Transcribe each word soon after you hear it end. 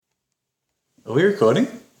Are we recording?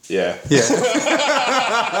 Yeah. Yeah.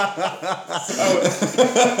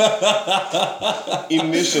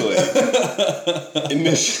 Initially.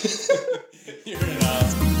 You're an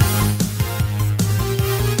ass.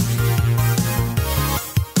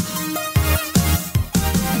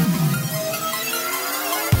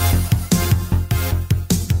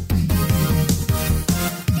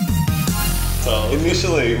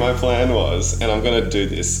 Initially, my plan was, and I'm going to do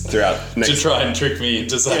this throughout next... To try and trick me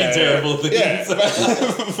into saying terrible things. Yeah,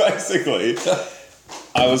 basically.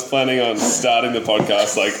 I was planning on starting the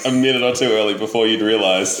podcast like a minute or two early before you'd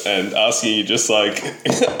realise and asking you just like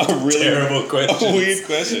a really Terrible question. A weird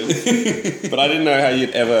question. But I didn't know how you'd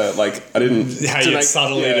ever like I didn't How you'd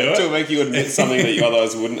subtly do it? to make you admit something that you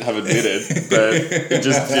otherwise wouldn't have admitted. But it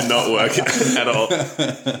just did not work at all.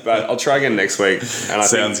 But I'll try again next week. And I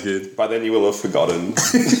Sounds think good. by then you will have forgotten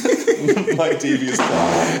my devious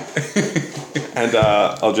plan. And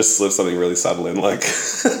I'll just slip something really subtle in like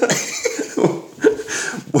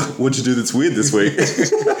what'd you do that's weird this week?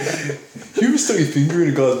 You ever stuck your finger in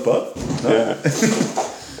a guy's butt? No.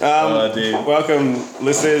 Yeah. Dude. Welcome,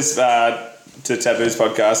 listeners, to Taboos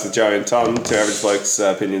Podcast with Joey and Tom, two average blokes'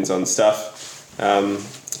 opinions on stuff.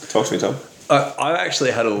 Talk to me, Tom. I've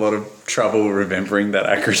actually had a lot of trouble remembering that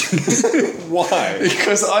acronym. Why?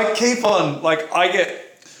 Because I keep on, I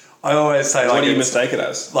always say, What like, do you it's mistake it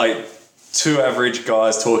as? like two average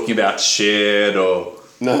guys talking about shared or...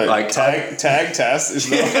 No, like tag Tass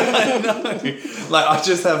is not. I know. Like, I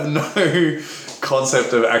just have no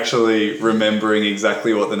concept of actually remembering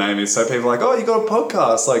exactly what the name is. So people are like, oh, you got a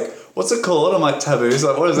podcast. Like, what's it called? I'm like, Taboos.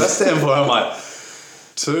 Like, what does that stand for? I'm like,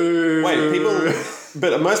 two. Wait, people.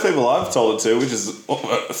 But most people I've told it to, which is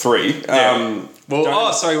three. Yeah.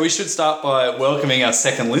 Sorry. We should start by welcoming our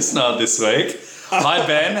second listener this week. Hi,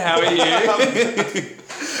 Ben. How are you?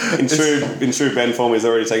 In true Ben form, he's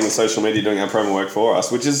already taking the social media, doing our promo work for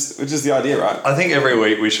us, which is the idea, right? I think every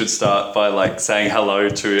week we should start by like saying hello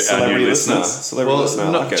to our new listeners. Celebrity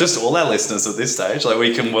listener. Not like just all our listeners at this stage. Like,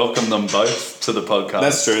 we can welcome them both to the podcast.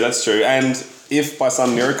 That's true. And if by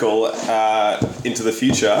some miracle into the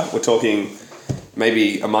future, we're talking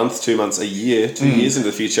maybe a month, 2 months, a year, 2 years into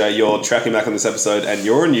the future, you're tracking back on this episode and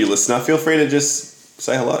you're a new listener, feel free to just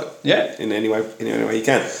say hello. Yeah. In any way you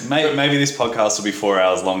can. Maybe this podcast will be 4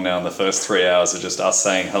 hours long now, and the first 3 hours are just us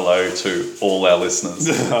saying hello to all our listeners.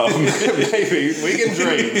 Maybe. We can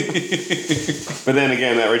dream. But then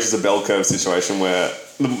again, that reaches a bell curve situation where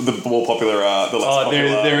the more popular the less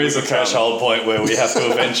popular. There is a threshold point where we have to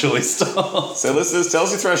eventually stop. So listeners, tell us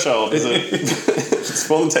your threshold. Is it it's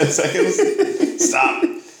more than 10 seconds? Stop.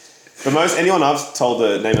 But anyone I've told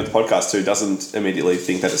the name of the podcast to doesn't immediately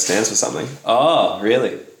think that it stands for something. Oh,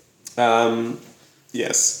 really?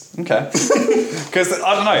 Yes. Okay. Because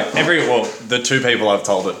I don't know. The two people I've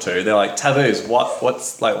told it to, they're like, taboos.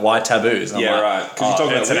 What's like, why taboos? I'm like, right. Because you're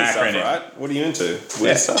talking about it's an weird stuff, acronym. right? What are you into?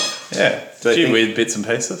 Weird stuff. Yeah. A few weird bits and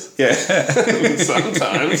pieces. Yeah.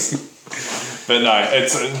 Sometimes. But no,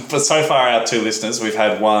 but so far our two listeners, we've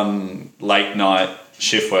had one late night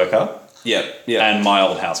shift worker. Yeah. And my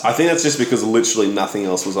old housemate. I think that's just because literally nothing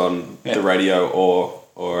else was on the radio or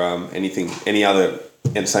any other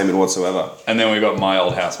entertainment whatsoever. And then we've got my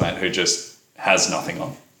old housemate who just has nothing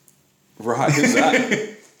on. Right, who's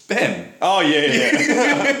that? Ben. Oh, yeah.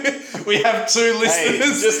 We have two listeners. Hey,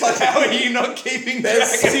 just like how are you not keeping track?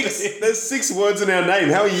 There's 6 words in our name.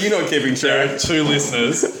 How are you not keeping track? There are two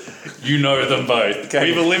listeners. You know them both. Okay.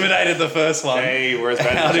 We've eliminated the first one. Hey, we're as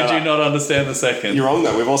bad How as did you not understand the second? You're wrong,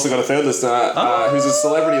 though. We've also got a third listener who's a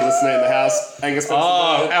celebrity listener in the house, Angus.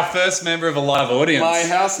 Our first member of a live audience. My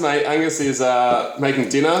housemate, Angus, is making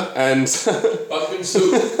dinner and... Pumpkin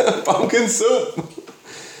soup. Pumpkin soup.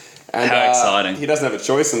 And, how exciting. He doesn't have a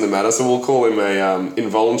choice in the matter, so we'll call him a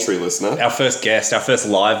involuntary listener. Our first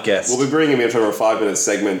live guest. We'll be bringing him in for a 5-minute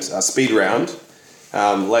segment, speed round,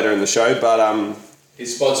 later in the show, but...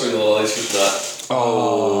 He's sponsoring the lollies with that.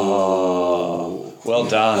 Oh. Well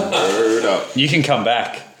done. Word up. You can come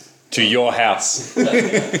back to your house.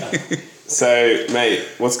 So, mate,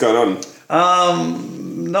 what's going on?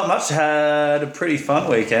 Not much. Had a pretty fun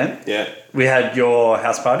weekend. Yeah. We had your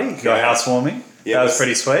house party, your housewarming. Yeah, that was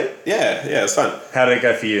pretty sweet. Yeah, it was fun. How did it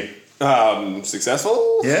go for you?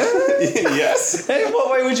 Successful? Yeah? Yes. Hey, in what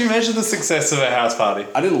way would you measure the success of a house party?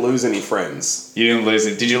 I didn't lose any friends. You didn't lose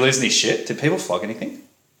it. Did you lose any shit? Did people flog anything?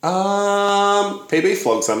 PB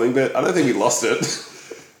flogged something, but I don't think he lost it.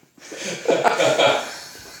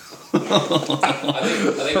 I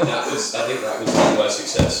think that was my most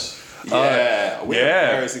success. Yeah, we had yeah.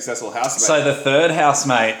 a very successful housemate. So the third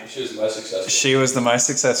housemate, She was the most successful. she was the most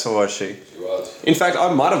successful, was she? She was. In fact,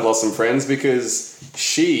 I might have lost some friends because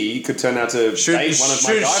she could turn out to date one of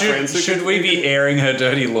my guy friends. Should we be airing her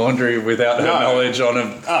dirty laundry without her knowledge on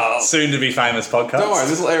a soon-to-be famous podcast? Don't worry,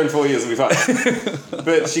 this will air in 4 years, it'll be fine.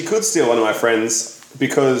 But she could steal one of my friends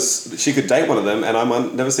because she could date one of them and I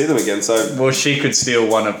might never see them again. So well, she could steal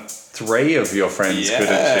one of 3 of your friends, couldn't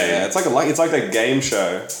she? Yeah, it's like that game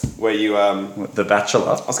show where you The Bachelor.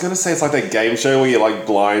 I was gonna say it's like that game show where you like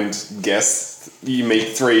blind guess. You meet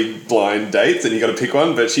 3 blind dates and you got to pick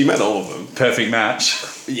one, but she met all of them. Perfect match.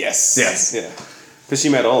 Yes. Yeah. But she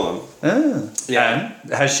met all of them. Yeah.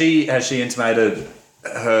 And has she intimated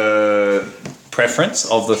her preference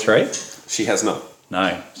of the 3? She has not.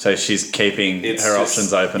 No. So she's keeping her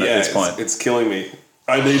options open at this point. It's killing me.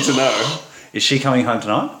 I need to know. Is she coming home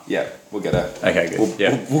tonight? Yeah, we'll get her. Okay, good.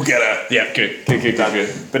 We'll get her. Yeah, good.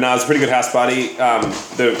 But no, it's a pretty good house party.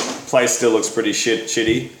 The place still looks pretty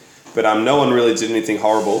shitty. But no one really did anything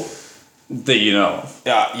horrible. That you know of?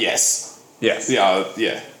 Yes. Yes.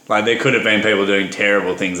 Yeah. Like there could have been people doing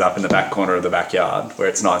terrible things up in the back corner of the backyard where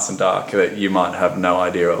it's nice and dark that you might have no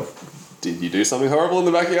idea of. Did you do something horrible in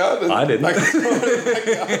the backyard? I didn't.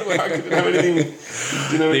 Where I couldn't have anything.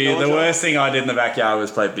 The worst thing I did in the backyard was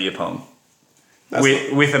play beer pong.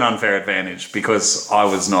 With an unfair advantage because I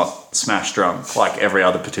was not smash drunk like every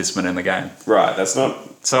other participant in the game. Right, that's not...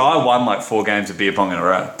 So I won like 4 games of beer pong in a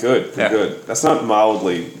row. Good. That's not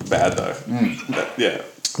mildly bad though. Yeah.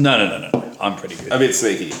 No. I'm pretty good. A bit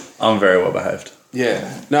sneaky. I'm very well behaved.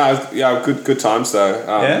 Yeah. No, good times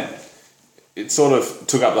though. It sort of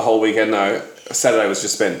took up the whole weekend though. Saturday was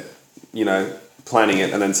just spent, planning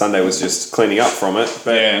it, and then Sunday was just cleaning up from it.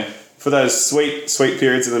 But for those sweet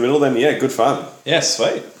periods in the middle, then good fun. Yeah,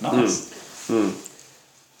 sweet. Nice.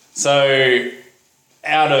 So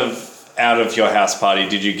out of your house party,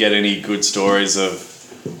 did you get any good stories of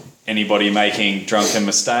anybody making drunken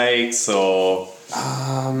mistakes or?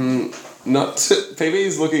 Not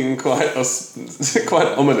PB's looking quite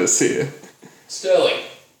ominous here. Sterling.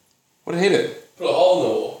 What did he do? Put a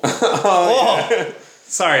hole in the wall.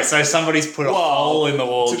 Sorry, so somebody's put a hole in the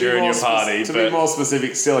wall during your party. To be more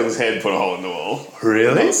specific, Sterling's head put a hole in the wall.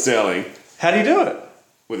 Really? Not Sterling. How do you do it?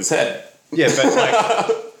 With his head. Yeah, but like,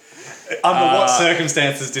 under what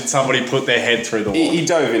circumstances did somebody put their head through the wall? He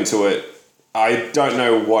dove into it. I don't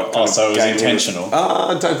know what kind of so it was game intentional?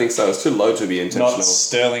 I don't think so. It's too low to be intentional. Not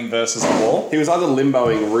Sterling versus the wall? He was either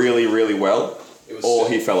limboing really, really well, or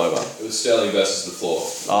he fell over. It was Sterling versus the floor.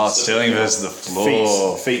 Oh, Sterling versus the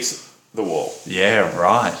floor. Feet the wall. Yeah,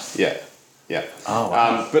 right. Yeah. Oh,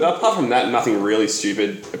 wow. But apart from that, nothing really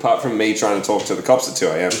stupid. Apart from me trying to talk to the cops at 2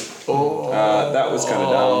 a.m. That was kind of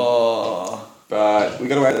dumb. But we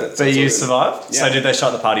got away with it. So you survived? Yeah. So did they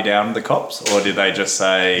shut the party down, the cops? Or did they just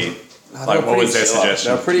say... what was their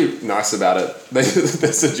suggestion? They were pretty nice about it. Their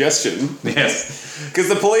suggestion. Yes. Because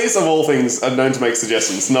the police, of all things, are known to make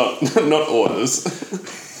suggestions, not orders.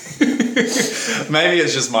 Maybe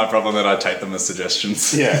it's just my problem that I take them as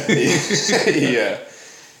suggestions. Yeah.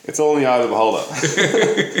 It's all in the eye of the beholder.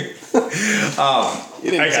 You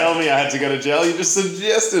didn't tell me I had to go to jail, you just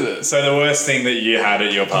suggested it. So the worst thing that you had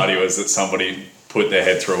at your party was that somebody put their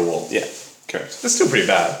head through a wall. Yeah, correct. That's still pretty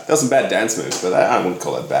bad. There were some bad dance moves, but I wouldn't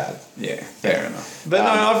call that bad. Yeah, fair enough.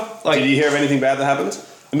 But did you hear of anything bad that happened?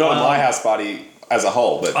 Not at my house party as a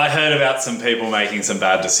whole, but... I heard about some people making some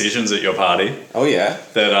bad decisions at your party. Oh, yeah?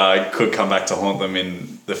 That could come back to haunt them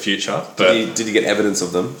in the future. But Did you get evidence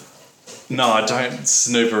of them? No, I don't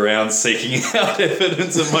snoop around seeking out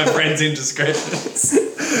evidence of my friends' indiscretions.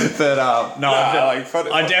 But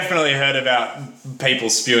I definitely heard about people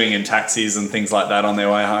spewing in taxis and things like that on their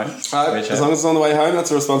way home. As long as it's on the way home,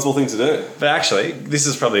 that's a responsible thing to do. But actually, this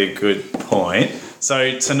is probably a good point.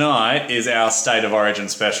 So tonight is our State of Origin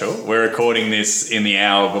special. We're recording this in the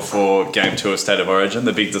hour before Game 2 of State of Origin,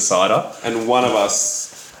 the big decider. And one of us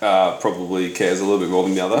probably cares a little bit more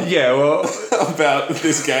than the other. Yeah, well... about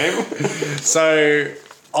this game. So...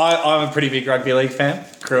 I'm a pretty big rugby league fan.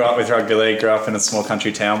 Grew up with rugby league, grew up in a small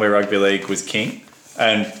country town where rugby league was king.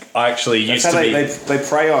 And I actually used to be... They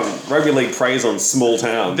prey on... Rugby league preys on small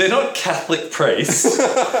towns. They're not Catholic priests.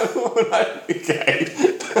 Okay.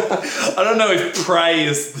 I don't know if prey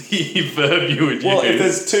is the verb you would use. Well, if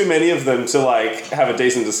there's too many of them to have a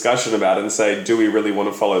decent discussion about it and say, do we really want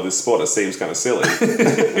to follow this sport? It seems kind of silly.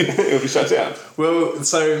 It'll be shut down. Well,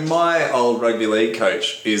 so my old rugby league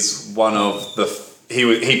coach is one of the...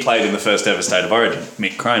 He played in the first ever State of Origin,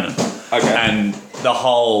 Mick Cronin. Okay. And the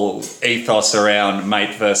whole ethos around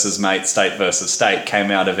mate versus mate, state versus state came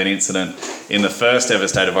out of an incident in the first ever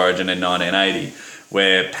State of Origin in 1980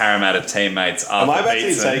 where Parramatta teammates Am I about to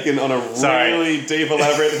be taken on a really deep,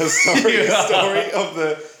 elaborate historic story of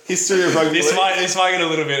the History of rugby This league. might get a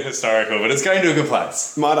little bit historical, but it's going to a good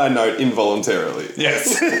place. Might I note, involuntarily.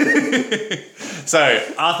 Yes.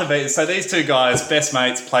 So Arthur Beats. So these two guys, best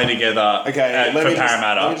mates, play together Okay, for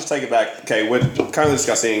Parramatta. let me just take it back. Okay, we're currently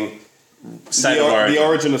discussing State of Origin. the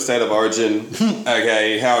origin of State of Origin.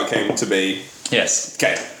 Okay, how it came to be. Yes.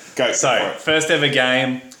 Okay, go. So for it. first ever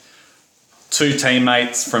game. Two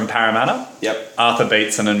teammates from Parramatta. Yep. Arthur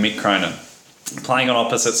Beetson and Mick Cronin. Playing on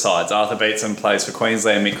opposite sides. Arthur Beetson plays for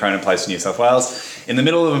Queensland, Mick Cronin plays for New South Wales. In the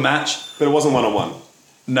middle of a match, But it wasn't 1-on-1.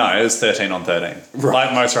 no, it was 13 on 13. Right.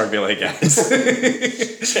 Like most rugby league games.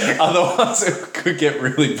 Otherwise, it could get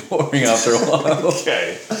really boring after a while.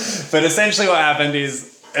 Okay. But essentially, what happened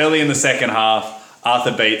is early in the second half,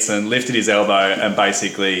 Arthur Beetson lifted his elbow and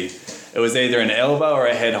basically it was either an elbow or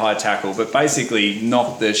a head high tackle, but basically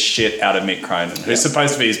knocked the shit out of Mick Cronin, who's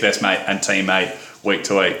supposed to be his best mate and teammate week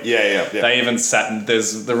to week. Yeah. They even sat.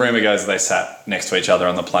 There's the rumor goes that they sat next to each other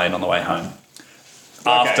on the plane on the way home.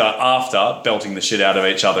 After belting the shit out of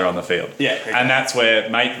each other on the field. Yeah, okay. And that's where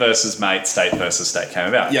mate versus mate, state versus state came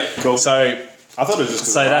about. Yeah, cool. So I thought it was just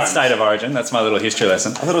 'cause it that's rhymed. State of Origin. That's my little history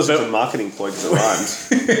lesson. I thought it was just a marketing ploy because it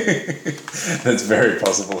rhymed. That's very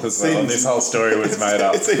possible as well. Seems- This whole story was made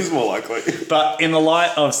up. It seems more likely. But in the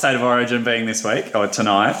light of State of Origin being this week, or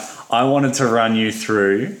tonight, I wanted to run you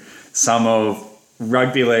through some of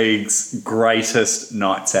Rugby League's greatest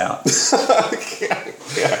nights out.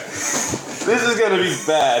 Yeah. This is going to be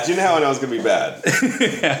bad. Do you know how I know it's going to be bad?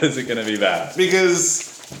 How is it going to be bad? Because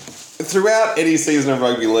throughout any season of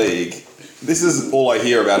rugby league, this is all I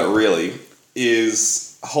hear about it really,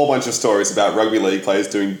 is a whole bunch of stories about rugby league players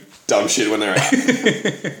doing dumb shit when they're out.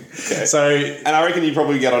 Okay. So, And I reckon you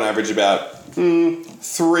probably get on average about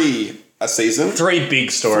 3 a season. 3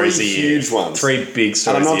 big stories Three a year. huge ones. 3 big stories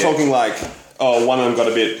And I'm not a year. talking like, oh, one of them got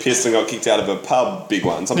a bit pissed and got kicked out of a pub, big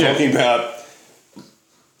ones. I'm Yeah. talking about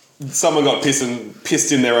someone got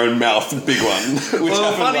pissed in their own mouth, big one. Which Well,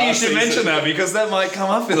 happened funny you last should season. mention that because that might come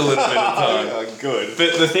up in a little bit of time. Oh, good.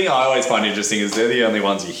 But the thing I always find interesting is they're the only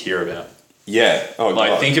ones you hear about. Yeah. Oh,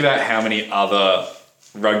 Like, God. think about how many other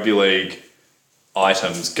rugby league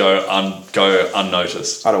items go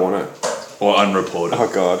unnoticed I don't want to. or unreported. Oh,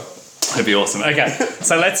 God. It'd be awesome. Okay,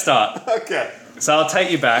 so let's start. Okay. So I'll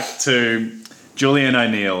take you back to Julian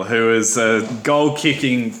O'Neill, who is a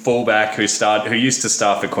goal-kicking fullback who used to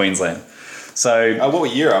start for Queensland. So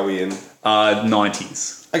What year are we in?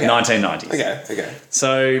 90s, Okay. 1990s. Okay.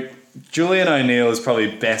 So Julian O'Neill is probably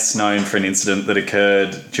best known for an incident that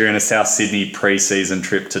occurred during a South Sydney pre-season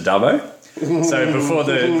trip to Dubbo. So before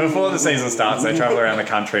the season starts, they travel around the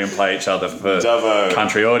country and play each other for Dubbo.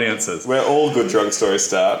 country audiences. Where all good drunk stories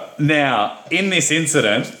start. Now, in this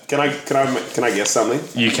incident, Can I guess something?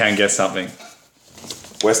 you can guess something.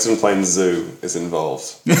 Western Plains Zoo is involved.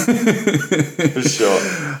 For sure.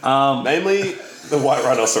 Namely, the white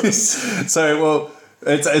rhinoceros. So, well,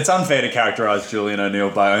 it's unfair to characterise Julian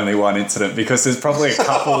O'Neill by only one incident because there's probably a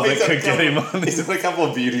couple that could get him on this. He's had a couple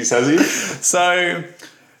of beauties, has he? So,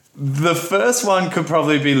 the first one could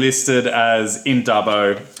probably be listed as in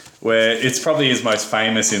Dubbo, where it's probably his most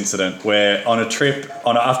famous incident, where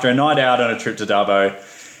after a night out on a trip to Dubbo,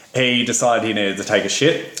 he decided he needed to take a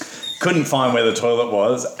shit, couldn't find where the toilet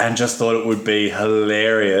was, and just thought it would be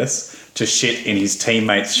hilarious to shit in his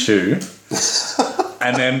teammate's shoe.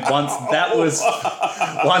 And then once that was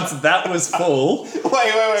full,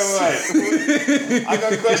 Wait. I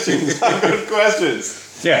got questions.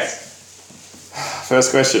 yes.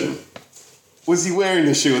 First question. Was he wearing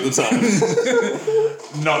the shoe at the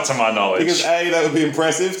time? Not to my knowledge. Because A, that would be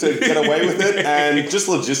impressive to get away with it, and just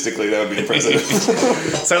logistically, that would be impressive.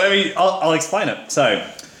 So I'll explain it. So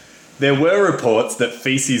there were reports that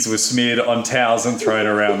feces was smeared on towels and thrown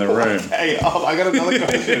around the room. Hey, I got another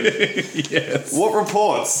question. Yes. What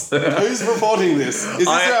reports? Who's reporting this? Is this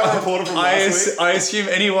our reporter from last week? I assume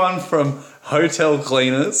anyone from hotel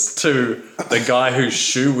cleaners to the guy whose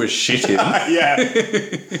shoe was shit in Yeah.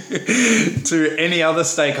 to any other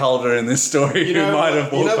stakeholder in this story who might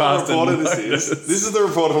have walked past what reporter and this is? noticed. This is the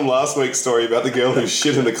reporter from last week's story about the girl who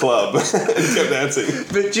shit in the club and kept dancing.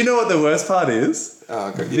 But do you know what the worst part is?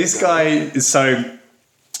 Oh, God, This guy is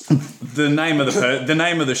the name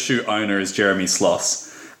of the shoe owner is Jeremy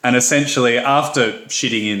Schloss, and essentially after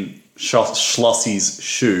shitting in Schlossy's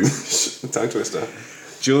shoe, Tongue twister.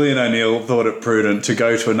 Julian O'Neill thought it prudent to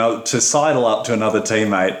go to sidle up to another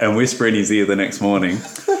teammate and whisper in his ear the next morning,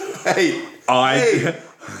 Hey.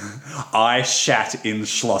 I shat in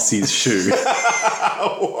Schlossy's shoe.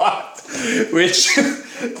 What? Which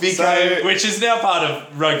which is now part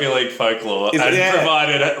of rugby league folklore and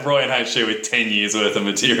provided Roy and HG with 10 years worth of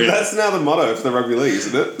material. That's now the motto for the rugby league,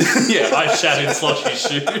 isn't it? Yeah, I shat in sloshy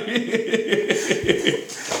shoe.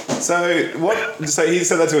 So he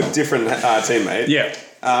said that to a different teammate. Yeah.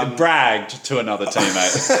 Bragged to another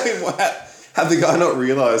teammate. Had the guy not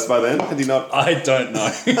realised by then? Had he not? I don't know.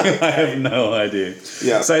 I have no idea.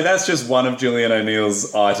 Yeah. So that's just one of Julian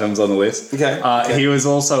O'Neill's items on the list. Okay. He was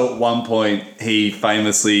also, at one point, he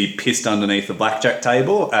famously pissed underneath the blackjack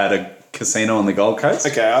table at a casino on the Gold Coast.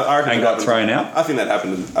 Okay, I reckon and that got thrown out. I think that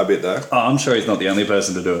happened a bit though. Oh, I'm sure he's not the only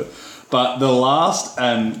person to do it. But the last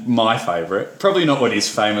and my favourite, probably not what he's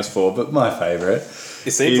famous for, but my favourite.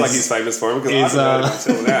 It seems like he's famous for him because I haven't heard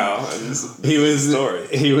him until now. And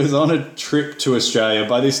he was on a trip to Australia.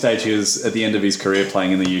 By this stage, he was at the end of his career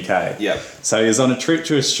playing in the UK. Yeah. So he was on a trip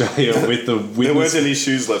to Australia with the witness. There weren't any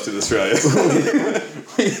shoes left in Australia.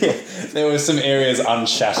 Yeah, there were some areas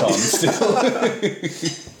unshat on still.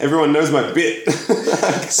 Everyone knows my bit.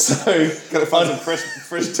 So gotta find some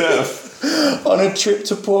fresh turf. On a trip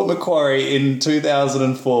to Port Macquarie in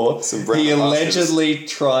 2004, he allegedly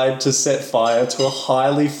tried to set fire to a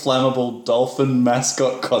highly flammable dolphin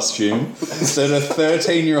mascot costume that a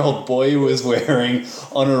 13-year-old boy was wearing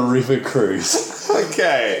on a river cruise.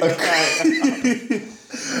 Okay.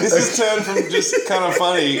 This has turned from just kind of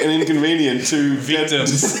funny and inconvenient to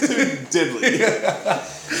victims. To deadly.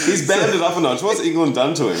 He's banded up a notch. What's England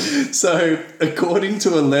done to him? So, according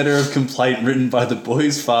to a letter of complaint written by the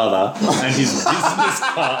boy's father and his business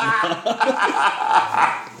partner...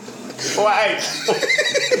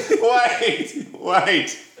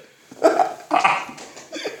 Wait.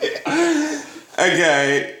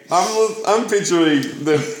 Okay, I'm picturing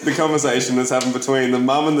the conversation that's happened between the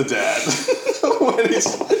mum and the dad. When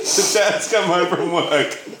the dad's come home from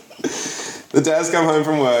work. The dad's come home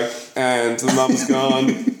from work and the mum's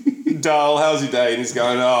gone, Darl, how's your day? And he's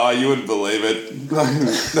going, oh, you wouldn't believe it.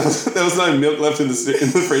 There was no milk left in the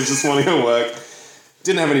fridge this morning at work.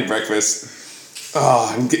 Didn't have any breakfast.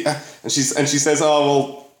 Oh, and she says,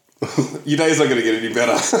 oh, well, your day's not going to get any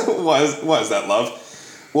better. Why is that, love?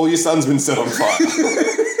 Well, your son's been set on fire.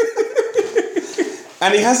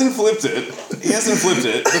 And he hasn't flipped it.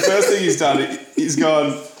 The first thing he's done, he's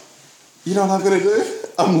gone, you know what I'm going to do?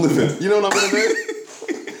 I'm living. You know what I'm going to do?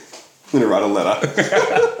 I'm going to write a letter.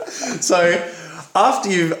 So, after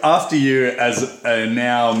you, as a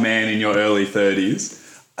now man in your early 30s,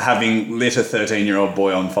 having lit a 13-year-old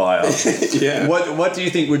boy on fire, yeah. What do you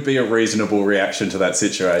think would be a reasonable reaction to that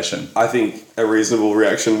situation? I think a reasonable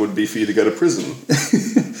reaction would be for you to go to prison.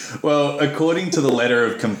 Well, according to the letter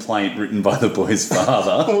of complaint written by the boy's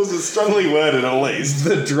father... Was it strongly worded, at least?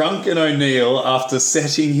 The drunken O'Neill, after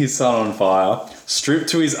setting his son on fire, stripped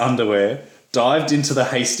to his underwear, dived into the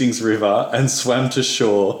Hastings River and swam to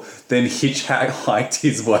shore, then hitchhiked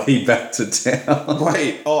his way back to town.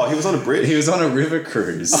 Wait, he was on a bridge? He was on a river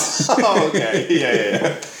cruise. Oh, okay.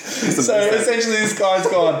 Yeah. So essentially this guy's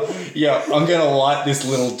gone, yeah, I'm going to light this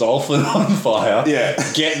little dolphin on fire,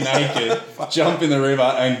 get naked, jump in the river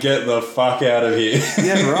and get the fuck out of here.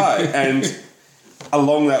 Yeah, right. And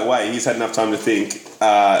along that way, he's had enough time to think,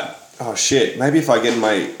 oh shit, maybe if I get in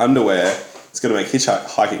my underwear, it's going to make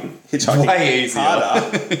hitchhiking way easier. Harder.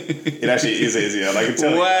 It actually is easier. I can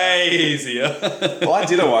tell way easier. Well, I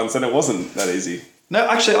did it once and it wasn't that easy. No,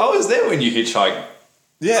 actually, I was there when you hitchhiked.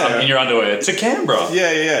 Yeah. In your underwear to Canberra.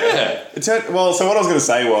 Yeah. So what I was going to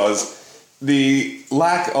say was the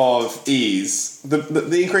lack of ease,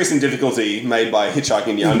 the increase in difficulty made by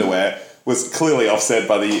hitchhiking your underwear was clearly offset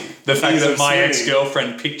by the fact that my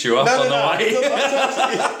ex-girlfriend picked you up on the way.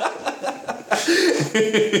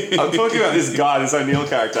 I'm talking about this guy, this O'Neill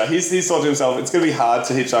character. He's thought to himself, it's going to be hard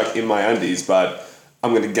to hitchhike in my undies, but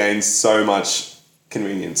I'm going to gain so much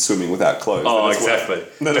convenient swimming without clothes. Oh, exactly.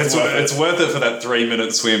 It's worth it for that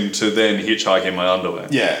 3-minute swim to then hitchhike in my underwear.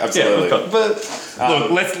 Yeah, absolutely. Yeah, but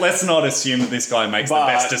look, let's not assume that this guy makes the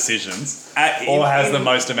best decisions or has the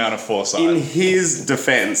most amount of foresight. In his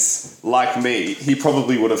defense, like me, he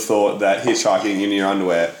probably would have thought that hitchhiking in your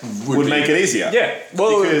underwear would make it easier. Yeah,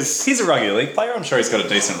 well, because he's a rugby league player. I'm sure he's got a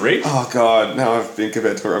decent rig. Oh God, now I've been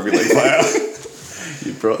compared to a rugby league player.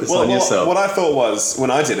 You brought this on yourself. What I thought was, when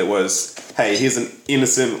I did it was, hey, here's an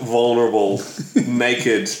innocent, vulnerable,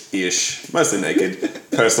 naked-ish, mostly naked,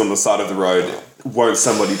 person on the side of the road. Won't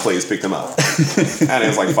somebody please pick them up? And it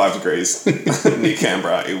was like 5 degrees near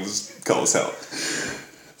Canberra. It was cold as hell.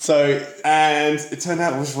 And it turned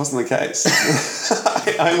out which wasn't the case.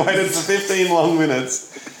 I waited for 15 long minutes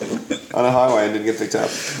on a highway and didn't get picked up.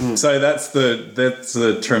 So that's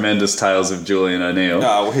the tremendous tales of Julian O'Neill.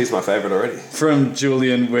 Oh, well, he's my favourite already. From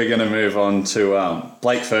Julian, we're going to move on to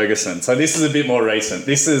Blake Ferguson. So this is a bit more recent.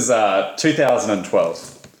 This is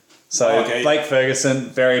 2012. So okay. Blake Ferguson,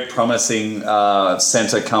 very promising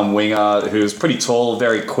centre come winger who's pretty tall,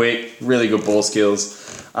 very quick, really good ball skills.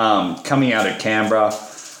 Coming out of Canberra,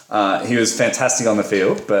 he was fantastic on the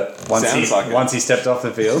field, but once he stepped off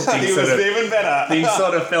the field, He was even better. things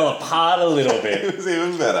sort of fell apart a little bit. It was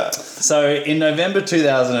even better. So in November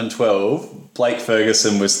 2012, Blake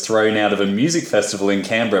Ferguson was thrown out of a music festival in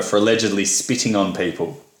Canberra for allegedly spitting on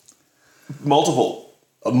people. Multiple.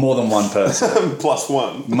 More than one person. Plus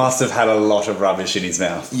one. Must have had a lot of rubbish in his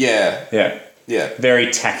mouth. Yeah. Yeah. Yeah.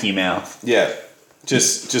 Very tacky mouth. Yeah.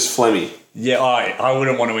 Just phlegmy. Yeah, I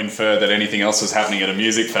wouldn't want to infer that anything else was happening at a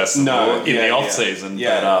music festival in the off season.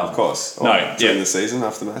 Yeah, but, of course. Or no, during the season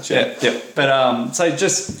after the match. Yeah. But so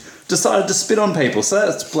just decided to spit on people. So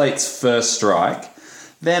that's Blake's first strike.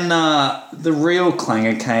 Then the real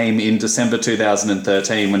clanger came in December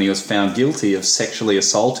 2013 when he was found guilty of sexually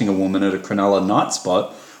assaulting a woman at a Cronulla night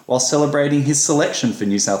spot while celebrating his selection for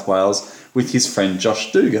New South Wales with his friend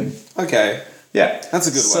Josh Dugan. Okay. Yeah. That's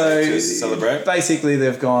a good way to celebrate. Basically,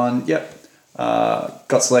 they've gone,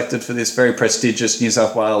 got selected for this very prestigious New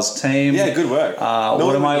South Wales team. Yeah, good work.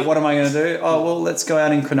 What am I going to do? Oh, well, let's go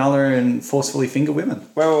out in Cronulla and forcefully finger women.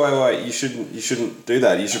 Wait. You shouldn't do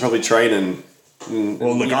that. You should probably train and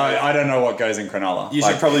well, look, I don't know what goes in Cronulla. You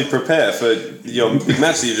should probably prepare for your big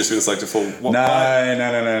match that you've just been selected for.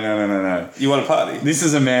 No. You want a party? This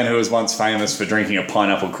is a man who was once famous for drinking a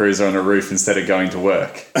pineapple cruiser on a roof instead of going to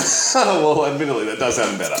work. Well, admittedly, that does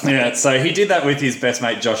sound better. Yeah, so he did that with his best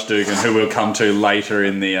mate Josh Dugan, who we'll come to later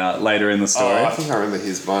in the story. Oh, I think I remember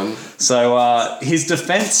his one. So his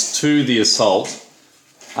defence to the assault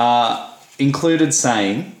included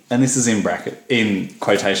saying, and this is in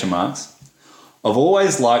quotation marks, "I've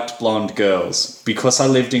always liked blonde girls because I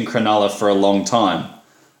lived in Cronulla for a long time.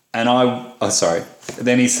 And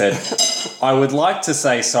Then he said, I would like to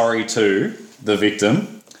say sorry to the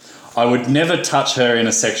victim. I would never touch her in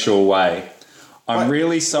a sexual way. I'm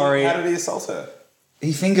really sorry." How did he assault her?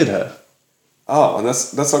 He fingered her. Oh, and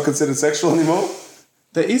that's not considered sexual anymore?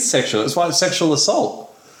 That is sexual. It's why it's sexual assault.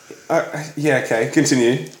 Yeah, okay.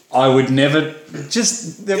 Continue. I would never...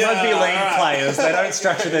 They're rugby league players. They don't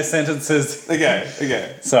structure their sentences.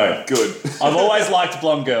 Okay. So... Good. I've always liked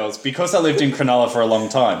blonde girls because I lived in Cronulla for a long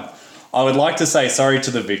time. I would like to say sorry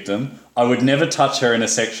to the victim. I would never touch her in a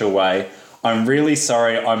sexual way. I'm really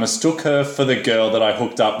sorry. I mistook her for the girl that I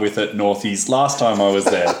hooked up with at Northies last time I was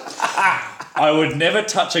there. I would never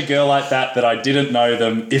touch a girl like that I didn't know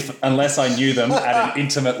them unless I knew them at an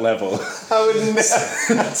intimate level. I would never...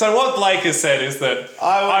 So what Blake has said is that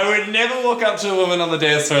I would never walk up to a woman on the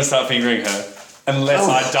dance floor and start fingering her unless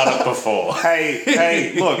I'd done it before.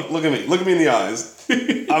 Hey, look at me. Look at me in the eyes.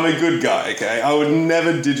 I'm a good guy, okay? I would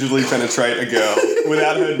never digitally penetrate a girl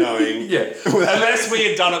without her knowing. Yeah. Unless we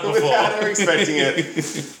had done it before. Without her expecting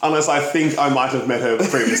it. Unless I think I might have met her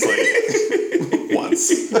previously.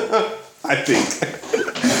 Once. I think.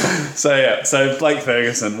 So Blake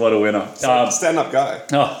Ferguson, what a winner. Stand-up guy.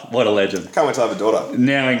 Oh, what a legend. Can't wait to have a daughter.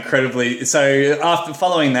 Now incredibly... So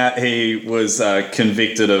following that, he was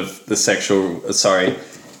convicted of the sexual...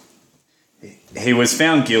 He was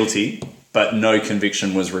found guilty, but no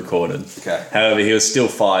conviction was recorded. Okay. However, he was still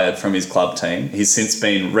fired from his club team. He's since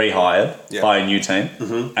been rehired by a new team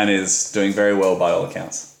and is doing very well by all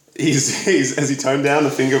accounts. Has he toned down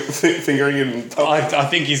the fingering and... I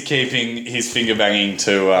think he's keeping his finger banging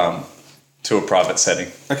to a private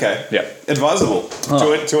setting. Okay. Yeah. Advisable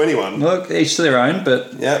to anyone. Look, each to their own,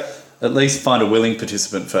 but yeah. At least find a willing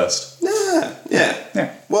participant first.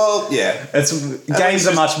 Yeah. Well, yeah. Games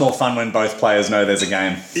are much more fun when both players know there's a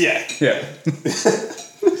game. Yeah.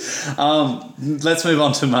 Let's move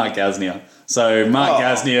on to Mark Gasnier. So Mark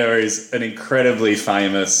Gasnier is an incredibly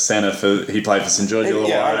famous centre he played for St George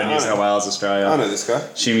Illawarra, New South Wales, Australia. I know this guy.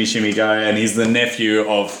 Shimmy, shimmy, go. And he's the nephew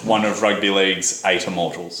of one of rugby league's 8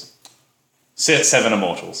 immortals. 7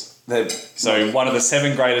 immortals. So one of the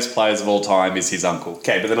 7 greatest players of all time is his uncle.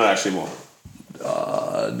 Okay, but they're not actually immortal.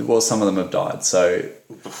 Well, some of them have died, so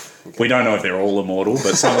we don't know if they're all immortal,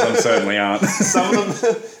 but some of them certainly aren't. Some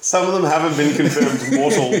of them haven't been confirmed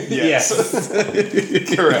mortal yet. Yes.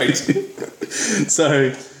 Correct.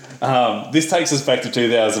 So this takes us back to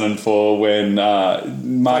 2004 when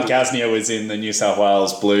Mark Gasnier was in the New South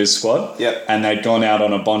Wales Blues squad. Yep. And they'd gone out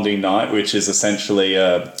on a bonding night, which is essentially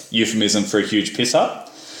a euphemism for a huge piss-up.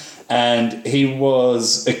 And he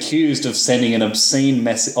was accused of sending an obscene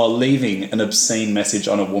message or leaving an obscene message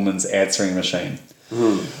on a woman's answering machine.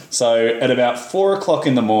 So at about 4 o'clock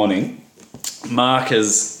in the morning, Mark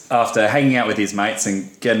is, after hanging out with his mates and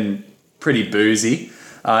getting pretty boozy,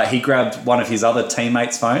 he grabbed one of his other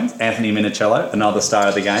teammates' phones, Anthony Minicello, another star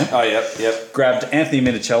of the game. Oh, yep. Grabbed Anthony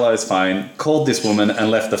Minicello's phone, called this woman and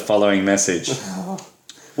left the following message.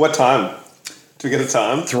 What time? Do we get a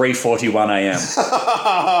time? 3:41 a.m.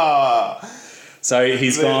 So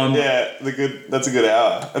he's gone... Yeah, that's a good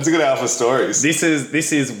hour. That's a good hour for stories. This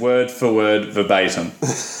is word for word verbatim.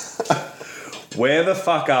 Where the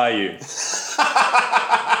fuck are you?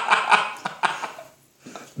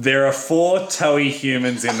 There are 4 toey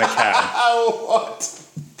humans in the cab. What?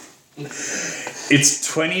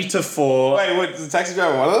 It's 20 to 4. Wait, what? Does the taxi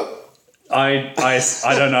driver want it? I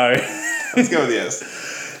don't know. Let's go with yes.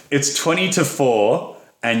 It's 20 to 4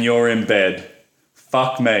 and you're in bed.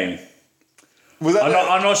 Fuck me. Was that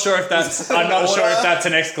I'm not sure if that's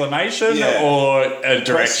an exclamation or a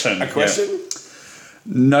direction. A question? Yeah.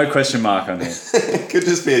 No question mark on here. Could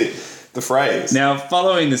just be the phrase. Now,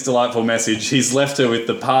 following this delightful message, he's left her with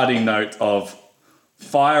the parting note of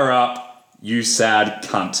 "Fire up, you sad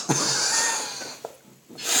cunt."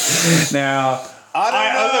 Now,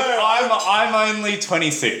 I'm only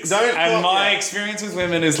 26, and my experience with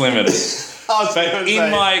women is limited.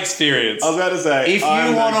 My experience, I was about to say, if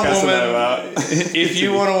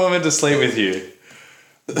you want a woman to sleep with you,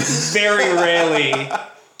 very rarely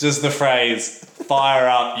does the phrase "fire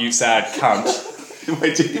up, you sad cunt."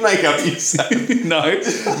 Wait, did you make up you sad? No,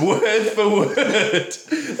 word for word.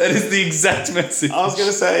 That is the exact message. I was going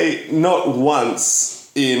to say, not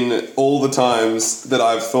once in all the times that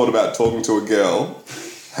I've thought about talking to a girl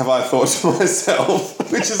have I thought to myself,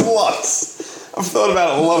 which is lots. I've thought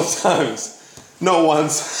about it a lot of times. Not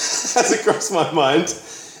once has it crossed my mind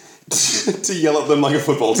to yell at them like a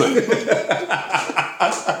football team.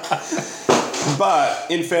 But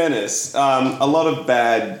in fairness, a lot of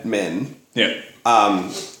bad men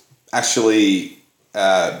actually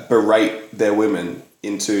berate their women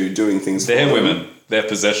into doing things for them. Their women, their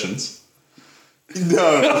possessions.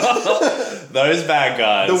 No. Those bad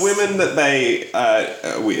guys. The women that they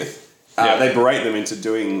with, they berate them into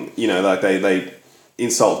doing, like they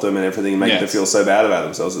insult them and everything and make them feel so bad about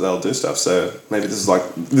themselves that they'll do stuff. So maybe this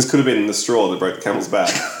could have been the straw that broke the camel's back.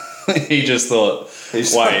 He just thought,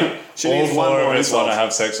 wait, all 4 of us want to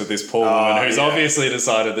have sex with this poor woman who's obviously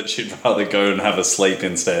decided that she'd rather go and have a sleep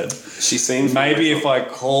instead. She seems... Maybe if I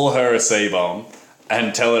call her a C-bomb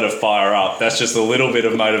and tell her to fire up, that's just a little bit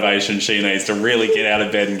of motivation she needs to really get out of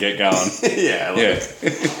bed and get going.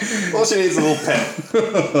 Well, she needs a little pep.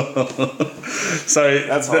 So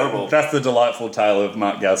that's horrible. That's the delightful tale of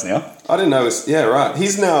Mark Gasnier. I didn't know. Right.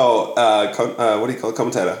 He's now, what do you call it,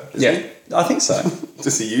 commentator? Isn't he? I think so.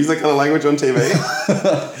 Does he use that kind of language on TV?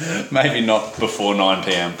 Maybe not before 9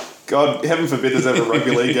 p.m. God, heaven forbid there's ever a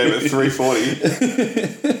rugby league game at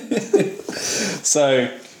 3:40. So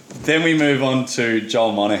then we move on to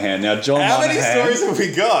Joel Monahan. Now, How many stories have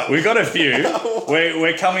we got? We've got a few.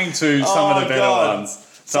 We're coming to some of the better ones.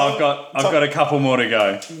 So I've got a couple more to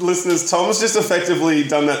go. Listeners, Tom's just effectively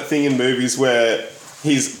done that thing in movies where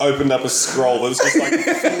he's opened up a scroll that's just like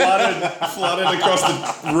flooded across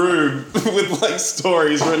the room with like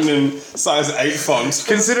stories written in size 8 font.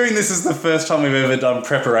 Considering this is the first time we've ever done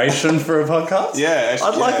preparation for a podcast,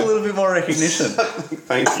 I'd like a little bit more recognition.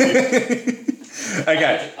 Thank you.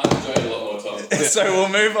 Okay. I'm enjoying a lot more time. So we'll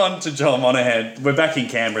move on to Joel Monahan. We're back in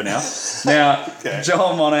Canberra now. Now,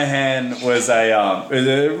 Joel Monahan was a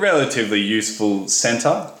relatively useful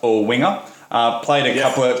centre or winger. Played a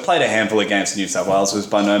handful of games in New South Wales. Was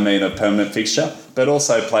by no means a permanent fixture, but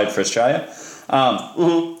also played for Australia.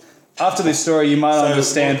 After this story, you might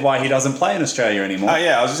understand why he doesn't play in Australia anymore.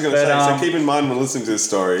 I was just going to say. So keep in mind when listening to this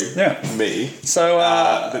story, that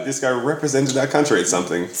this guy represented our country at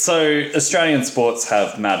something. So Australian sports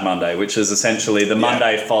have Mad Monday, which is essentially the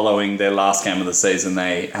Monday following their last game of the season.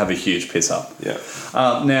 They have a huge piss up. Yeah.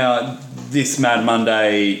 Now, this Mad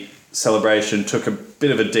Monday celebration took a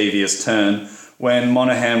bit of a devious turn when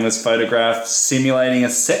Monahan was photographed simulating a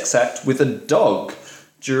sex act with a dog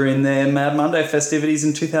during their Mad Monday festivities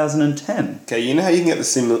in 2010. Okay, you know how you can get the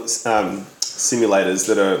simulators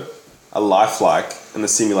that are lifelike and the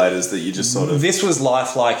simulators that you just sort of... This was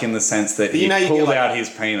lifelike in the sense that he pulled out his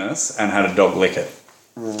penis and had a dog lick it.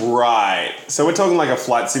 Right. So we're talking like a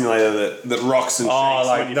flight simulator that rocks and shakes. Oh,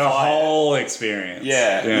 like the whole experience.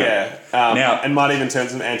 Yeah. Now, and might even turn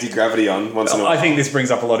some anti-gravity on once in a while. I think this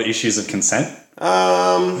brings up a lot of issues of consent.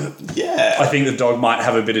 Yeah. I think the dog might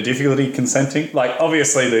have a bit of difficulty consenting. Like,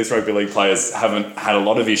 obviously, these rugby league players haven't had a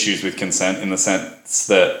lot of issues with consent in the sense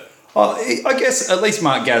that Well, I guess at least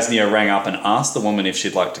Mark Gasnier rang up and asked the woman if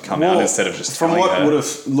she'd like to come out instead of just from telling what her. would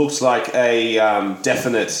have looked like a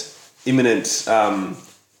definite, imminent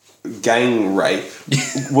gang rape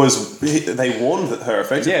was they warned her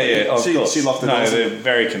effectively. Yeah, of course. She locked the doors. they're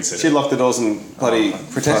very considerate. She locked the doors and bloody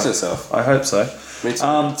protected herself. I hope so. Me too.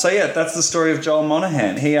 So yeah, that's the story of Joel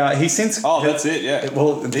Monaghan. He since That's it. Yeah.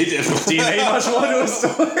 well, He did. do you need much more to a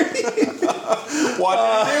story? What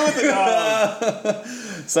did he do with it?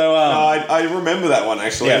 So I remember that one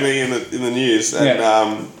actually. Yeah. Being in the news, and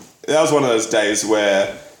that was one of those days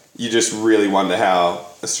where you just really wonder how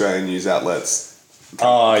Australian news outlets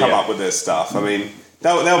come up with their stuff. I mean,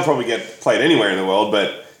 they'll probably get played anywhere in the world,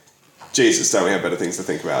 but Jesus, don't we have better things to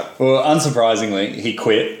think about? Well, unsurprisingly, he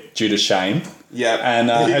quit due to shame. Yeah, And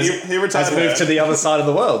he retired. has moved to the other side of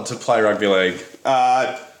the world to play rugby league.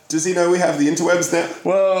 Does he know we have the interwebs now?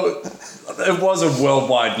 Well, it was a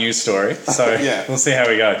worldwide news story, so Yeah. we'll see how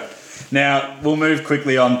we go. Now, we'll move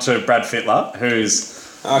quickly on to Brad Fittler, who is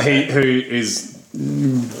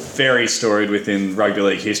very storied within rugby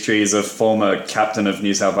league history. He's a former captain of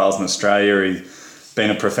New South Wales and Australia. He's been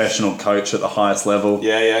a professional coach at the highest level.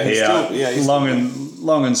 Yeah. He's long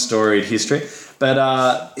and storied history. But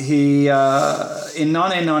in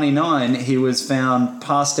 1999, he was found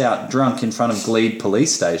passed out drunk in front of Glebe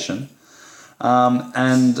Police Station.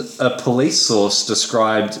 And a police source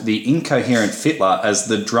described the incoherent Fittler as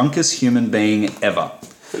the drunkest human being ever.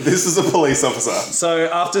 This is a police officer. So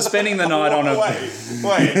after spending the night on a... Wait.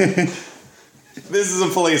 This is a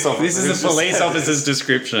police officer. This is a police officer's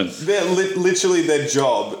description. Literally, their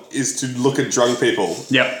job is to look at drunk people.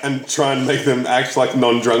 Yep. And try and make them act like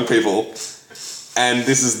non-drunk people. And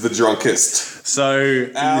this is the drunkest. So...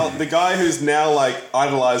 The guy who's now,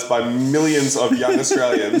 idolised by millions of young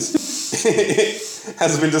Australians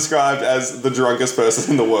has been described as the drunkest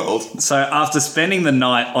person in the world. So after spending the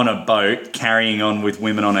night on a boat, carrying on with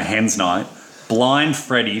women on a hen's night, Blind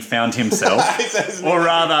Freddy found himself, or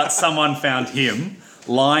rather someone found him,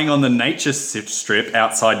 lying on the nature strip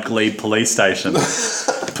outside Glebe Police Station.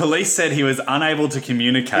 Police said he was unable to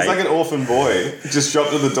communicate. He's like an orphan boy, just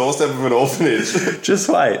dropped at the doorstep of an orphanage. Just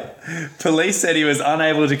wait. Police said he was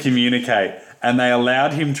unable to communicate, and they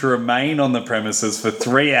allowed him to remain on the premises for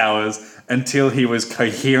 3 hours until he was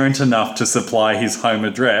coherent enough to supply his home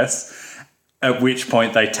address, at which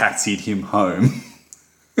point they taxied him home.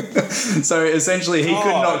 So essentially he could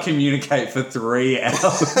not communicate for 3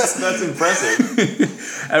 hours. That's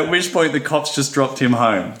impressive. At which point the cops just dropped him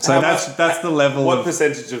home. So that's the level What of...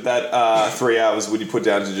 percentage of that 3 hours would you put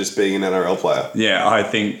down to just being an NRL player? Yeah, I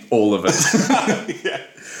think all of it. Yeah.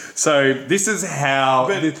 So this is how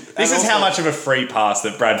much of a free pass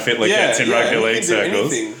that Brad Fittler gets in rugby league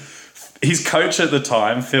circles. His coach at the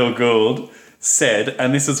time, Phil Gould, said,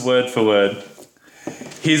 and this is word for word,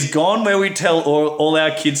 he's gone where we tell all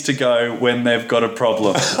our kids to go when they've got a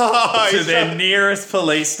problem. To their nearest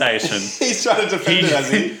police station. He's trying to defend it,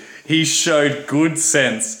 has he? He showed good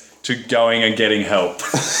sense to going and getting help.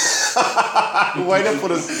 Way to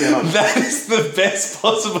put a spin on That is the best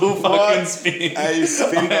possible fucking spin a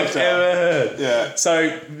spin I've ever heard. Yeah.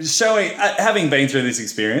 So showing, having been through this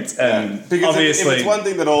experience, and Because obviously, if it's one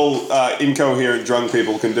thing that all incoherent drunk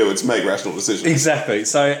people can do, it's make rational decisions. exactly.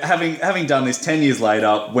 So having done this 10 years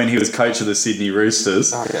later, when he was coach of the Sydney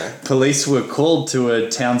Roosters, police were called to a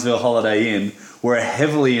Townsville Holiday Inn where a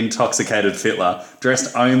heavily intoxicated Fittler,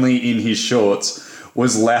 dressed only in his shorts,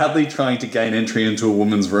 was loudly trying to gain entry into a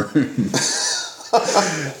woman's room.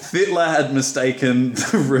 Fittler had mistaken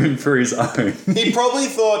the room for his own. He probably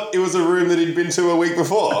thought it was a room that he'd been to a week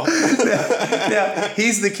before. Now,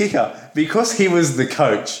 here's the kicker. Because he was the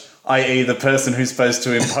coach, i.e. the person who's supposed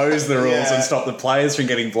to impose the rules and stop the players from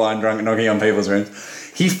getting blind drunk and knocking on people's rooms,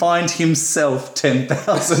 he fined himself $10,000.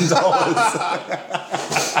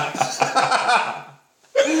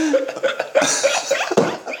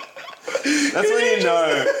 That's when you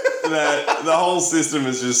know that the whole system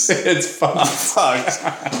is just It's fucked.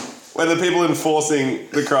 when the people enforcing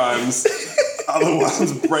the crimes are the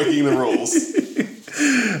ones breaking the rules.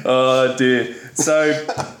 Oh, dear. So,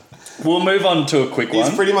 we'll move on to a quick He's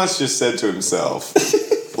one. pretty much just said to himself,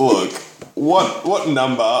 look, what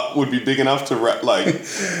number would be big enough to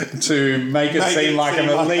To make it seem like I'm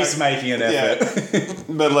at least making an effort.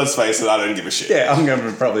 But let's face it, I don't give a shit. Yeah, I'm going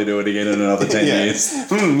to probably do it again in another 10 years.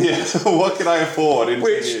 What can I afford in 10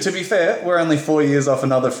 Which, years? to be fair, we're only 4 years off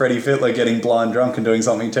another Freddie Fittler getting blind drunk and doing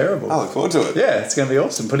something terrible. I look forward to it. Yeah, it's going to be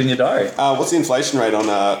awesome. Put in your diary. What's the inflation rate on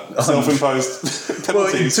self-imposed Well,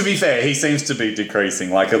 penalties? to be fair, he seems to be decreasing.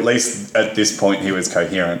 Like, at least at this point, he was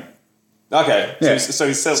coherent. Okay. Yeah. So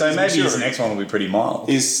he's settled. So he's maybe his maturing. next one will be pretty mild.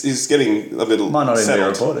 He's getting a little Might not even be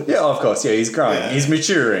settled. reported. Yeah, of course. Yeah, he's growing. Yeah. He's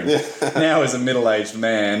maturing. Now, as a middle-aged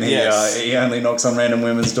man, he only knocks on random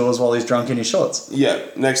women's doors while he's drunk in his shorts. Yeah.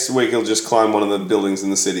 Next week he'll just climb one of the buildings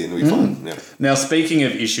in the city and we'll be fine. Yeah. Now, speaking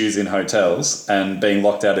of issues in hotels and being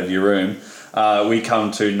locked out of your room, we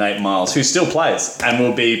come to Nate Miles, who still plays and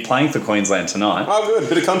will be playing for Queensland tonight. Oh, good.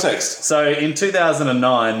 Bit of context. So in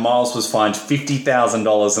 2009, Miles was fined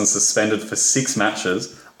 $50,000 and suspended for 6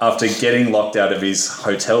 matches after getting locked out of his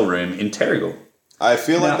hotel room in Terrigal. I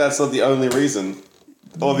feel like Now- that's not the only reason.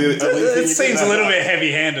 Or the only thing It you seems did a little that bit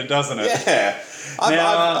heavy-handed, doesn't it? night. Yeah.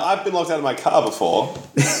 I've been locked out of my car before.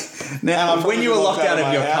 Now, I've when you were probably locked out of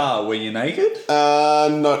my your house. car, were you naked?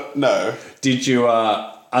 No. Did you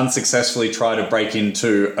unsuccessfully try to break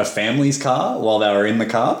into a family's car while they were in the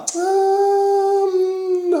car?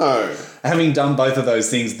 No. Having done both of those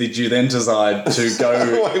things, did you then decide to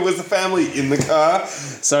go? Wait, was the family in the car?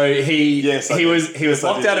 So he Yes, I he did. was Yes, I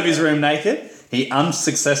locked did. out of his room naked. He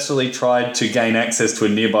unsuccessfully tried to gain access to a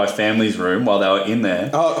nearby family's room while they were in there.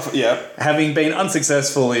 Oh, yeah. Having been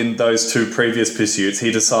unsuccessful in those 2 previous pursuits,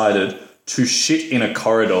 he decided to shit in a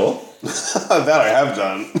corridor. That I have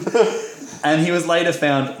done. And he was later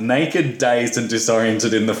found naked, dazed, and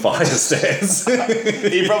disoriented in the fire stairs.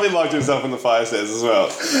 He probably locked himself in the fire stairs as well.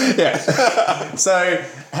 Yeah. So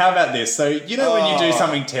how about this? So you know when you do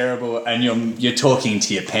something terrible and you're talking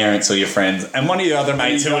to your parents or your friends, and one of your other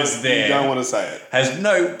mates who was there You don't want to say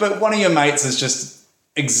it. but one of your mates has just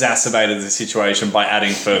exacerbated the situation by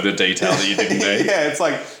adding further detail that you didn't do. Yeah, it's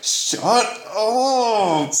like, shut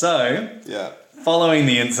up. So Yeah. following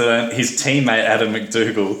the incident, his teammate Adam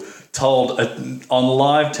McDougall told on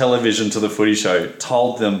live television to the Footy Show,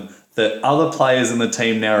 told them that other players in the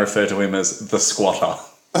team now refer to him as the squatter.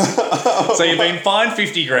 So you've been fined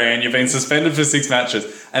 50 grand, you've been suspended for 6 matches,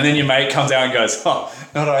 and then your mate comes out and goes, "Oh,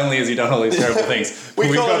 not only has he done all these terrible things, but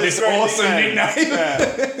we've call got it this great awesome nickname." Yeah.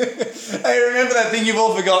 Hey, remember that thing you've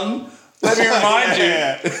all forgotten? Let me remind you.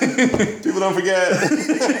 Yeah. People don't forget.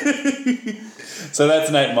 So that's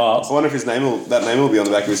Nate Miles. I wonder if that name will be on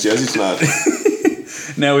the back of his jersey tonight.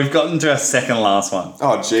 Now we've gotten to our second last one.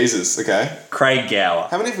 Oh, Jesus. Okay. Craig Gower.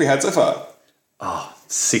 How many have we had so far?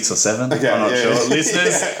 6 or 7. Okay, I'm not yeah, sure. yeah.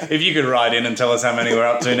 Listeners, if you could write in and tell us how many we're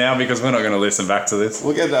up to now, because we're not going to listen back to this.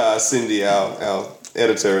 We'll get Cindy, our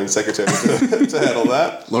editor and secretary, to handle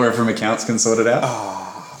that. Laura from accounts can sort it out.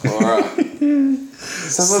 Laura.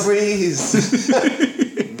 Summer breeze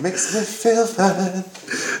makes me feel fine.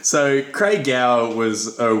 So Craig Gower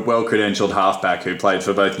was a well-credentialed halfback who played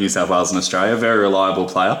for both New South Wales and Australia, a very reliable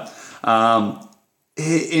player.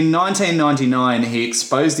 In 1999, he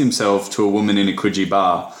exposed himself to a woman in a Coogee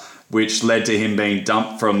bar, which led to him being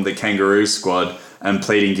dumped from the Kangaroo squad and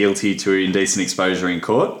pleading guilty to indecent exposure in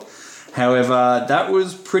court. However, that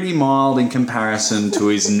was pretty mild in comparison to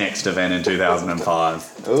his next event in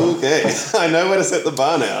 2005. Okay. I know where to set the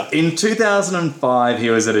bar now. In 2005, he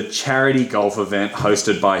was at a charity golf event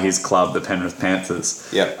hosted by his club, the Penrith Panthers.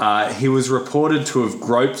 Yep. He was reported to have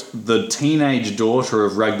groped the teenage daughter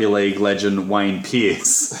of rugby league legend Wayne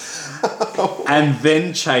Pearce and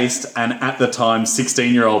then chased an, at the time,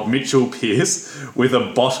 16-year-old Mitchell Pearce with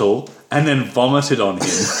a bottle and then vomited on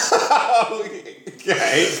him.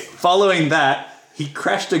 Okay. Following that, he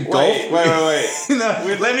crashed a golf... Wait.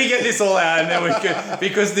 No, let me get this all out, and then we can,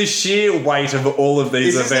 because the sheer weight of all of these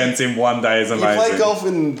Is this events in one day is You amazing. play golf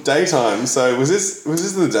in daytime, so was this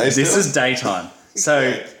the day? This still? is daytime.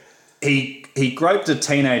 So he groped a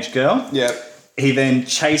teenage girl. Yeah. He then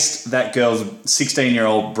chased that girl's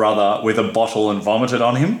 16-year-old brother with a bottle and vomited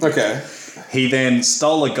on him. Okay. He then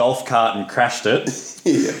stole a golf cart and crashed it.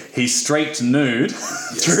 Yeah. He streaked nude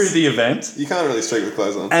through the event. You can't really streak with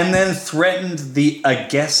clothes on. And then threatened a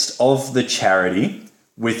guest of the charity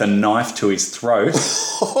with a knife to his throat.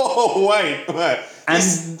 Oh, wait.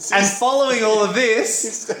 And following all of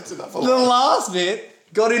this, Stepped it up a the lot. last bit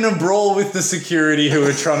got in a brawl with the security who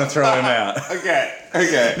were trying to throw him out. Okay.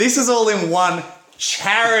 This is all in one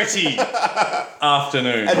charity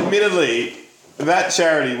afternoon. Admittedly, that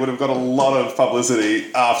charity would have got a lot of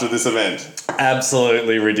publicity after this event.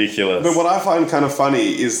 Absolutely ridiculous. But what I find kind of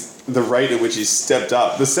funny is the rate at which he stepped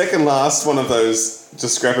up. The second last one of those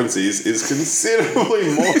discrepancies is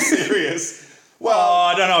considerably more serious. Well,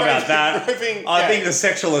 I don't know about that. raping- I yeah. think the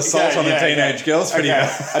sexual assault on a teenage girl's pretty bad.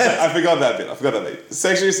 I forgot that bit.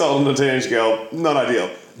 Sexually assault on a teenage girl, not ideal.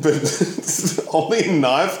 But holding a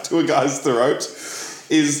knife to a guy's throat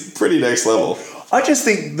is pretty next level. I just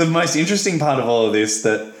think the most interesting part of all of this,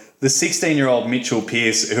 that the 16-year-old Mitchell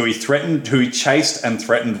Pearce, who he chased and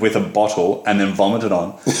threatened with a bottle and then vomited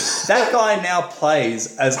on. That guy now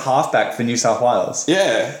plays as halfback for New South Wales.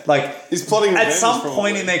 Yeah. Like, He's plotting at revenge, some probably.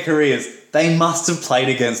 point in their careers, they must have played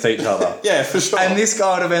against each other. Yeah, for sure. And this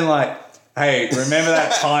guy would have been like, hey, remember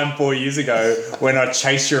that time 4 years ago when I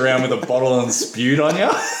chased you around with a bottle and spewed on you?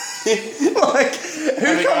 Like,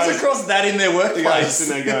 who comes across that in their The guy's workplace?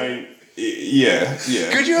 sitting there going,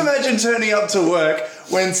 yeah. Could you imagine turning up to work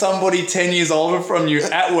when somebody 10 years older from you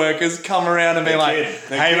at work has come around and been like,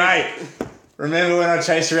 hey, mate, remember when I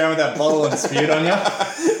chased you around with that bottle and spewed on you?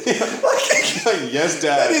 Yes,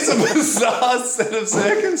 Dad. That is a bizarre set of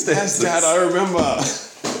circumstances. Yes, Dad, I remember.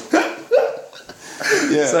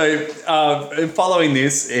 Yeah. So, following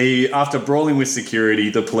this, after brawling with security,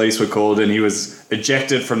 the police were called and he was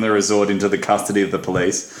ejected from the resort into the custody of the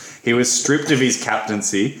police. He was stripped of his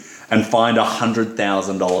captaincy and fined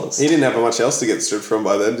 $100,000. He didn't have much else to get stripped from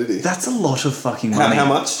by then, did he? That's a lot of fucking money. How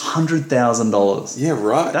much? $100,000. Yeah,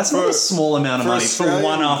 right. That's not a small amount of money for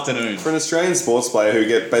one afternoon. For an Australian sports player who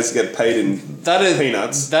basically get paid in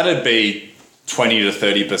peanuts. That'd be 20 to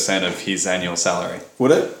 30% of his annual salary.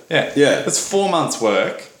 Would it? Yeah. Yeah. That's 4 months'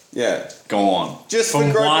 work. Yeah. Gone. Just from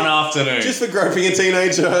for groping, one afternoon. Just for groping a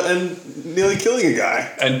teenager and nearly killing a guy.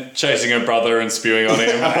 And chasing a brother and spewing on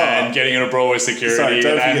him and getting in a brawl with security. Sorry,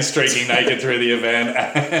 don't and forget- streaking naked through the event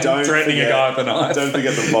and Don't threatening a forget- guy with a knife. Don't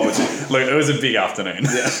forget the vomiting. Look, it was a big afternoon.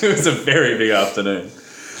 Yeah. It was a very big afternoon.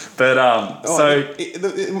 But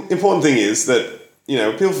The important thing is that, you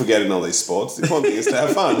know, people forget in all these sports. The important thing is to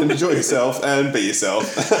have fun and enjoy yourself and be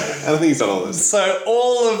yourself. And I think he's done all this. So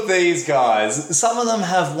all of these guys, some of them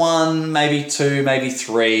have 1, maybe 2, maybe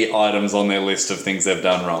 3 items on their list of things they've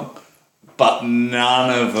done wrong. But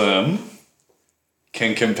none of them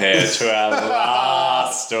can compare to our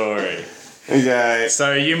last story. Okay.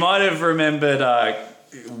 So you might have remembered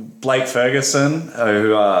Blake Ferguson,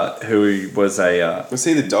 who was a... Was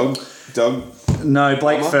he the dog? No,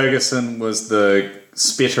 Blake Mama? Ferguson was the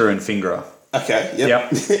spitter and fingerer. Okay.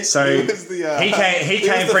 Yep. So he was the, he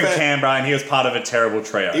came was from the Canberra and he was part of a terrible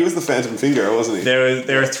trio. He was the Phantom Finger, wasn't he?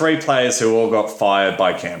 There are 3 players who all got fired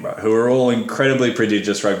by Canberra, who are all incredibly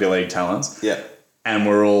prodigious rugby league talents. Yeah. And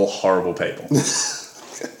we're all horrible people.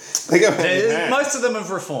 They go hand in hand. Most of them have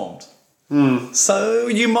reformed. So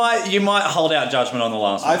you might hold out judgment on the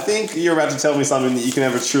last one. I think you're about to tell me something that you can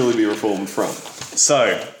never truly be reformed from.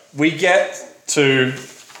 So we get to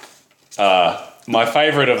my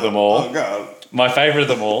favourite of them all. Oh, God. My favourite of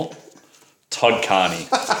them all, Todd Carney.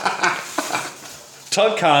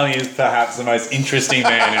 Todd Carney is perhaps the most interesting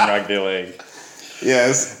man in rugby league.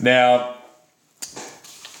 Yes. Now,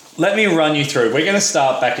 let me run you through. We're going to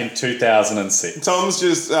start back in 2006. Tom's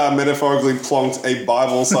just metaphorically plonked a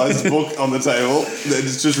Bible-sized book on the table that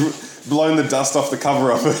has just blown the dust off the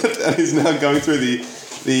cover of it, and he's now going through the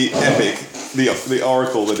epic, the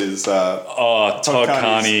oracle that is. Todd Carney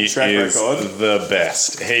Carney's track is record. the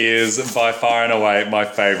best. He is by far and away my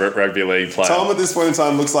favourite rugby league player. Tom at this point in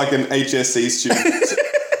time looks like an HSC student.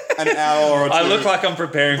 An hour or two. I look like I'm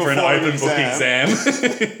preparing for an before an open book exam.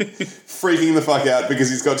 freaking the fuck out because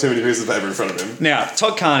he's got too many pieces of paper in front of him. Now,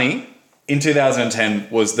 Todd Carney in 2010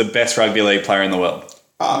 was the best rugby league player in the world.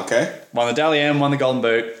 Ah, okay. Won the Dally M, won the Golden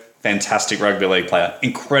Boot. Fantastic rugby league player.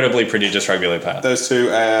 Incredibly prodigious rugby league player. Those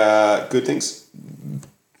two are good things.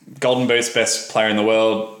 Golden Boot's best player in the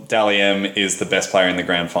world. Dally M is the best player in the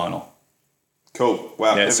grand final. Cool.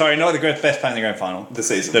 Wow. Yeah, sorry, not the best player in the grand final. The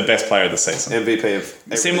season. The best player of the season. MVP of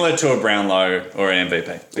everything. Similar to a Brownlow or an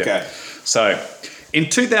MVP. Yeah. Okay. So, in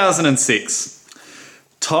 2006,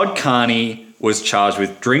 Todd Carney was charged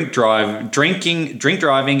with drink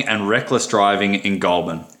driving and reckless driving in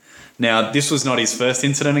Goulburn. Now, this was not his first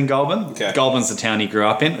incident in Goulburn. Okay. Goulburn's the town he grew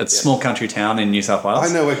up in. It's a small country town in New South Wales.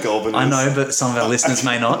 I know where Goulburn is. I know, but some of our listeners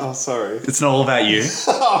may not. Oh, sorry. It's not all about you.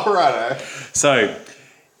 Oh, righto. So,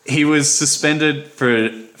 he was suspended for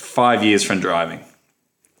 5 years from driving.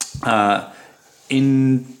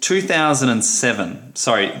 In 2007,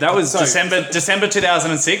 that was December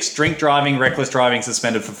 2006, drink driving, reckless driving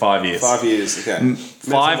suspended for 5 years. 5 years, okay.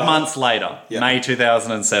 5 months later, Yep. May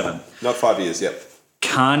 2007, Not 5 years, yep.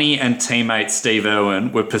 Carney and teammate Steve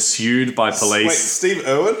Irwin were pursued by police. Wait, Steve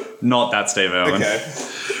Irwin? Not that Steve Irwin. Okay.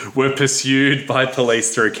 Were pursued by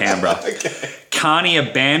police through Canberra. Okay. Carney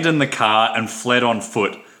abandoned the car and fled on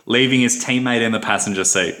foot, leaving his teammate in the passenger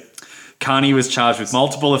seat. Carney was charged with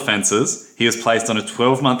multiple offences. He was placed on a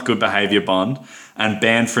 12-month good behaviour bond and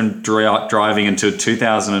banned from driving until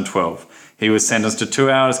 2012. He was sentenced to 2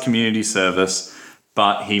 hours community service,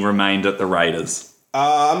 but he remained at the Raiders.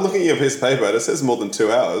 I'm looking at a piece of paper. It says more than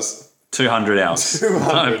 2 hours. 200 hours.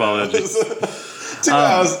 200 My apologies. 2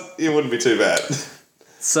 hours, it wouldn't be too bad.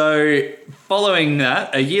 So, following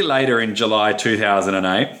that, a year later in July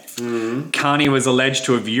 2008, Carney was alleged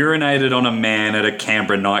to have urinated on a man at a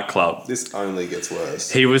Canberra nightclub. This only gets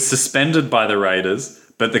worse. He was suspended by the Raiders,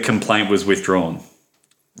 but the complaint was withdrawn.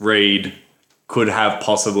 Reid could have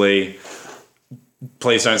possibly,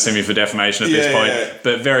 please don't sue me for defamation at this point,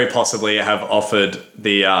 but very possibly have offered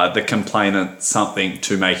the complainant something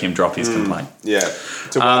to make him drop his complaint. Yeah,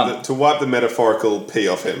 to wipe the metaphorical pee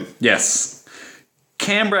off him. Yes.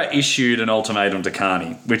 Canberra issued an ultimatum to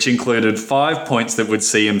Carney, which included 5 points that would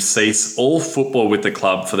see him cease all football with the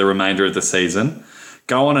club for the remainder of the season,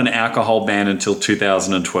 go on an alcohol ban until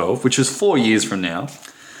 2012, which is 4 years from now,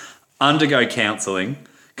 undergo counselling,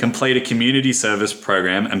 complete a community service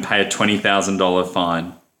program, and pay a $20,000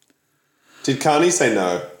 fine. Did Carney say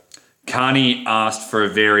no? Carney asked for a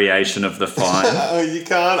variation of the fine. You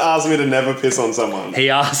can't ask me to never piss on someone. He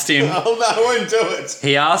asked him... Oh, no, I won't do it.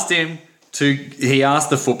 He asked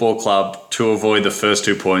the football club to avoid the first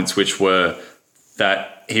 2 points, which were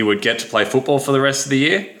that he would get to play football for the rest of the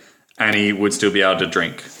year and he would still be able to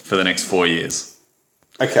drink for the next 4 years.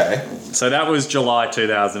 Okay. So that was July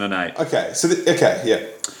 2008. Okay. Okay, yeah.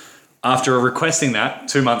 After requesting that,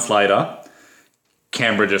 2 months later,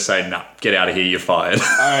 Canberra just said, "Nah, get out of here, you're fired."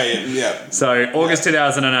 Oh, yeah. So August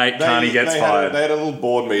 2008, Carney gets fired. They had a little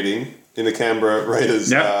board meeting in the Canberra Raiders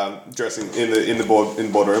dressing in the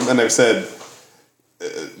boardroom, and they've said,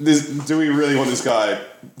 "Do we really want this guy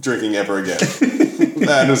drinking ever again?" And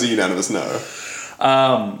it was a unanimous no.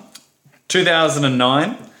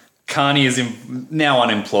 2009, Carney is now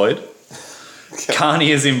unemployed. Okay.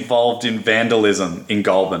 Carney is involved in vandalism in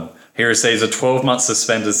Goulburn. He receives a 12-month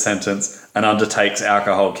suspended sentence and undertakes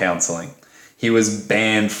alcohol counselling. He was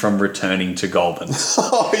banned from returning to Goulburn.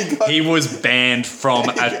 He was banned from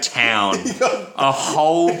a town. A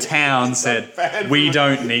whole town said, "We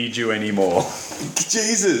don't need you anymore."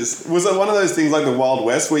 Jesus. Was it one of those things like the Wild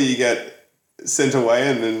West where you get sent away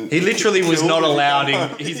and then... He literally was not allowed in...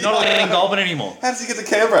 He's not allowed in Goulburn anymore. How does he get to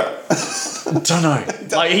Canberra? Don't know.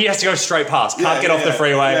 Like, he has to go straight past. Can't get off the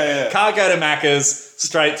freeway. Can't go to Macca's.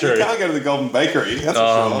 Straight through. You can't go to the Golden Bakery. That's for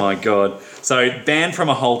sure. Oh my God. So banned from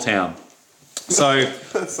a whole town. So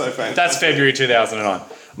that's so fantastic. That's February 2009.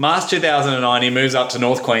 March 2009, he moves up to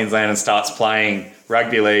North Queensland and starts playing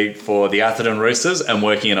rugby league for the Atherton Roosters and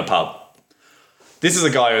working in a pub. This is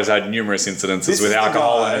a guy who has had numerous incidences with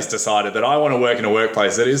alcohol and has decided that I want to work in a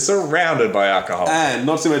workplace that is surrounded by alcohol. And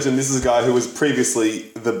not to mention, this is a guy who was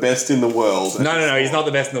previously the best in the world. No, he's not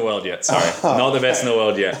the best in the world yet. Sorry. Not the best in the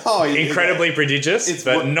world yet. Incredibly prodigious,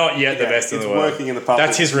 but not yet the best in the world. Working in the pub.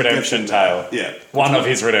 That's his redemption tale. Yeah. One of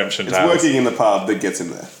his redemption tales. It's working in the pub that gets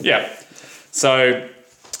him there. Yeah. So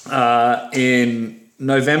in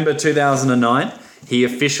November 2009, he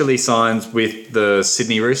officially signs with the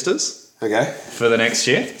Sydney Roosters. Okay. For the next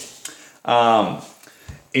year.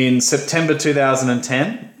 In September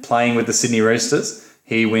 2010, playing with the Sydney Roosters,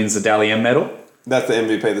 he wins the Dally M medal. That's the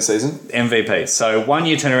MVP of the season? MVP. So 1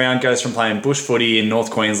 year turnaround, goes from playing bush footy in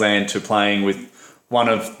North Queensland to playing with one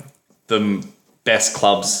of the best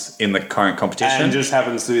clubs in the current competition. And just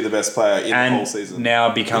happens to be the best player in the whole season. And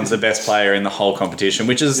now becomes the best player in the whole competition,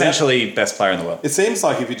 which is essentially best player in the world. It seems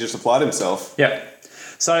like if he just applied himself. Yeah.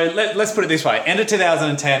 So let's put it this way. End of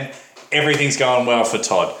 2010... everything's going well for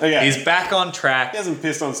Todd. Okay. He's back on track. He hasn't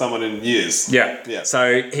pissed on someone in years. Yeah.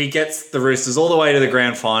 So he gets the Roosters all the way to the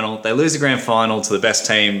grand final. They lose the grand final to the best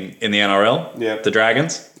team in the NRL. Yeah. The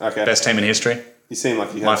Dragons. Okay. Best team in history. You seem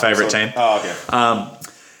like you have... My favourite team. Oh, okay.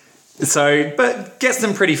 But gets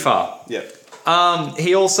them pretty far. Yeah.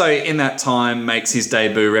 He also, in that time, makes his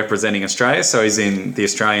debut representing Australia. So he's in the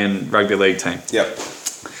Australian Rugby League team. Yep.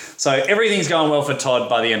 So everything's going well for Todd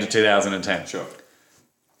by the end of 2010. Sure.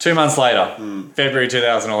 2 months later, February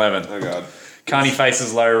 2011. Oh, God. Carney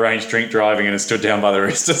faces low-range drink driving and is stood down by the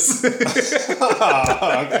Roosters.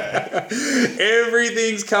 Okay.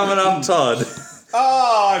 Everything's coming up, Todd.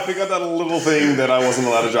 Oh, I forgot that little thing that I wasn't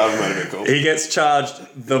allowed to drive a motor vehicle. He gets charged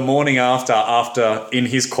the morning after, in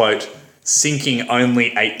his quote, sinking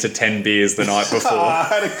only 8 to 10 beers the night before. I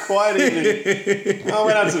had a quiet evening. I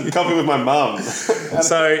went out to coffee with my mum.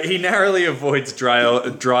 So he narrowly avoids jail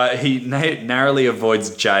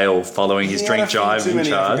following his drink driving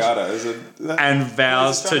charge and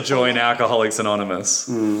vows to join Alcoholics Anonymous.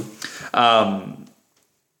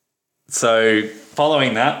 So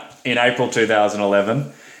following that, in April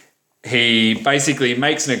 2011, he basically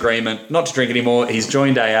makes an agreement not to drink anymore. He's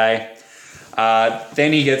joined AA.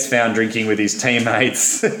 Then he gets found drinking with his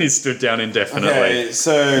teammates. He's stood down indefinitely. Okay,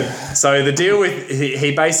 so the deal with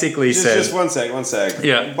he basically said... Just one sec.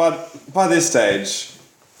 Yeah. But by this stage,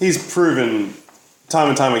 he's proven time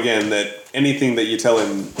and time again that anything that you tell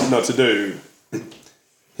him not to do,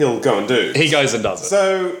 he'll go and do. He goes and does it.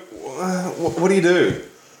 So, what do you do?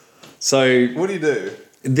 So What do you do?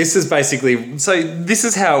 this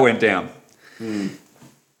is how it went down.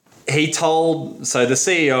 He told, so the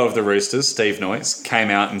CEO of the Roosters, Steve Noyce, came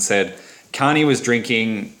out and said Carney was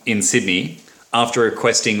drinking in Sydney after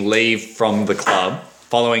requesting leave from the club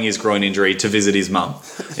following his groin injury to visit his mum.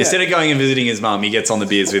 Instead of going and visiting his mum, he gets on the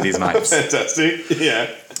beers with his mates. Fantastic.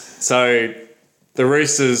 Yeah. So the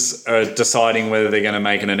Roosters are deciding whether they're going to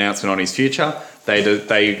make an announcement on his future.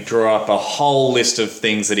 They draw up a whole list of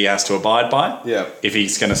things that he has to abide by if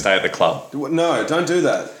he's going to stay at the club. No, don't do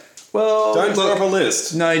that. Well, Don't draw up a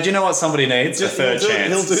list. No, do you know what somebody needs? A third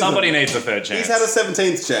chance. Somebody needs a third chance. He's had a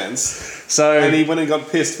 17th chance. So And he went and got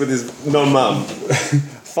pissed with his non-mum.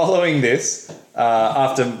 following this,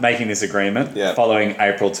 after making this agreement, following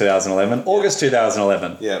April 2011, August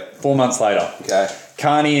 2011, 4 months later, Okay.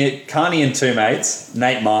 Carney and two mates,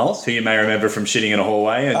 Nate Miles, who you may remember from shitting in a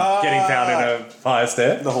hallway and getting found in a fire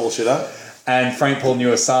stair, The whole shitter. and Frank Paul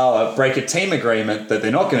Nuasala break a team agreement that they're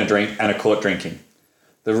not going to drink and are caught drinking.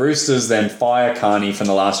 The Roosters then fire Carney from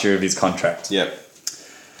the last year of his contract. Yep.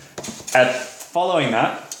 Following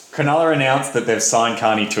that, Cronulla announced that they've signed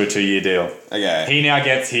Carney to a 2-year deal. Okay. He now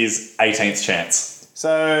gets his 18th chance.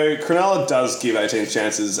 So Cronulla does give 18th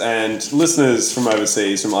chances, and listeners from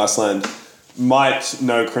overseas, from Iceland, might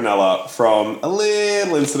know Cronulla from a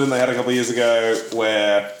little incident they had a couple of years ago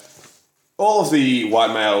where all of the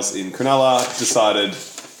white males in Cronulla decided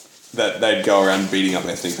that they'd go around beating up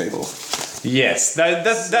ethnic people. Yes,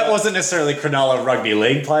 that wasn't necessarily Cronulla rugby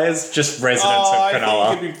league players, just residents of Cronulla.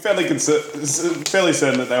 I think you could be fairly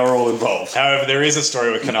certain that they were all involved. However, there is a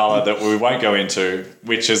story with Cronulla that we won't go into,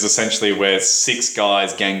 which is essentially where 6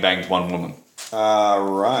 guys gangbanged 1 woman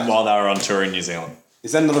Right. while they were on tour in New Zealand.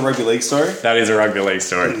 Is that another rugby league story? That is a rugby league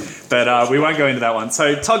story. But we won't go into that one.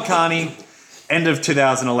 So Todd Carney, end of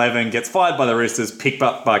 2011, gets fired by the Roosters, picked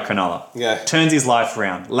up by Cronulla. Yeah. Turns his life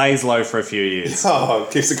around, lays low for a few years. Oh,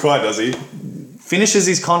 keeps it quiet, does he? Finishes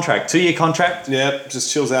his contract, 2-year contract. Yeah,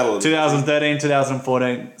 just chills out a little. 2013,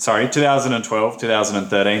 2014, 2012,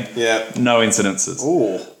 2013. Yeah. No incidences.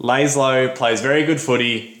 Ooh. Lays low, plays very good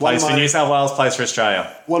footy, plays for New South Wales, plays for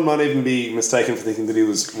Australia. One might even be mistaken for thinking that he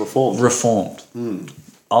was reformed. Reformed.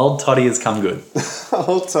 Old Toddy has come good.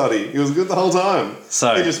 Old Toddy. He was good the whole time.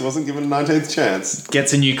 So he just wasn't given a 19th chance.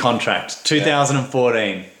 gets a new contract.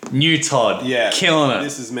 2014. New Todd. Yeah. Killing it.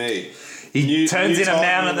 This is me. He turns in a Todd,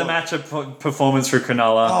 man of the match performance for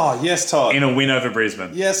Cronulla Oh, yes, Todd. in a win over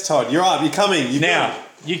Brisbane. Yes, Todd. You're up. You're coming. You're Now,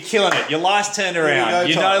 you're killing it. Your life's turned around. go,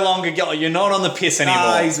 You're Todd. no longer you're not on the piss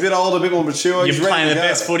anymore. he's a bit older, a bit more mature. You're He's ready playing to the go.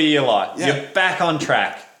 best footy of your life. Yeah. You're back on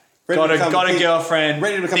track. Ready to become Got a the girlfriend.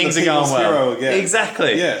 ready to become Things the are going people's well. hero again.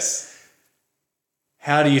 Exactly. Yes.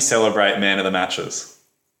 How do you celebrate man of the matches?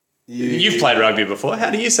 You've played rugby before.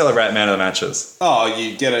 How do you celebrate man of the matches? Oh,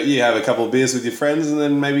 you have a couple of beers with your friends, and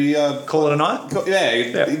then maybe Call it a night? get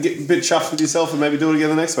a bit chuffed with yourself, and maybe do it again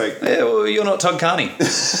the next week. Yeah, well, you're not Todd Carney.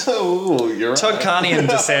 Oh, you're Todd right. Carney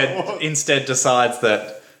instead decides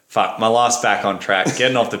that, fuck, my life's back on track.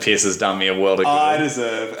 Getting off the piss has done me a world of good. I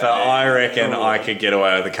deserve. But I reckon I could get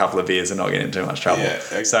away with a couple of beers and not get in too much trouble. Yeah,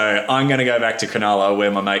 okay. So I'm going to go back to Cronulla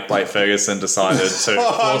where my mate Blake Ferguson decided to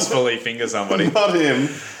forcefully finger somebody. Not him.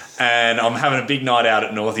 And I'm having a big night out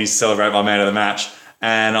at Northies to celebrate my man of the match.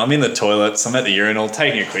 And I'm in the toilets, I'm at the urinal,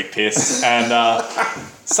 taking a quick piss, and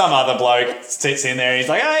some other bloke sits in there and he's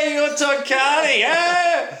like, "Hey, you're Todd Carney,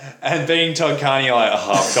 eh?" And being Todd Carney, you're like,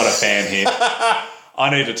 "Oh, I've got a fan here. I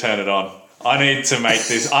need to turn it on. I need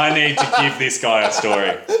to give this guy a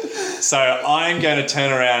story." So I'm going to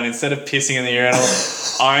turn around, instead of pissing in the urinal,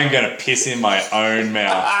 I'm going to piss in my own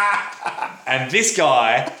mouth. And this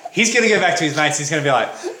guy, he's going to go back to his mates, he's going to be like,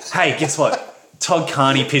 "Hey, guess what? Todd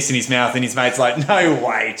Carney pissed in his mouth," and his mate's like, "No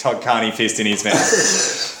way Todd Carney pissed in his mouth."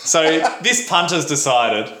 So this punter's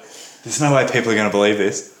decided, there's no way people are going to believe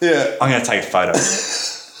this. Yeah. I'm going to take a photo.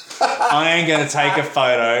 I am going to take a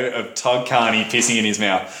photo of Todd Carney pissing in his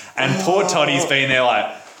mouth. And poor Toddy's been there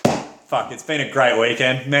like, "Fuck, it's been a great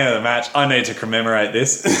weekend. Man of the match. I need to commemorate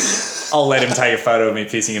this. I'll let him take a photo of me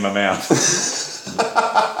pissing in my mouth."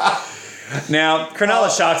 Now,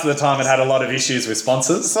 Cronulla Sharks at the time had a lot of issues with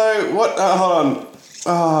sponsors. So what? Hold on.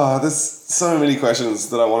 Oh, there's so many questions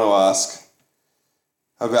that I want to ask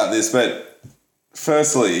about this. But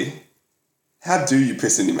firstly, how do you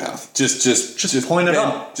piss in your mouth? Just point it bend,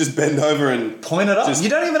 up. Just bend over and Point it up. You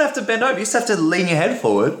don't even have to bend over. You just have to lean your head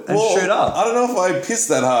forward and shoot up. I don't know if I piss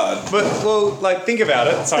that hard. But, well, like, think about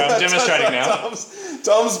it. Sorry, I'm demonstrating now.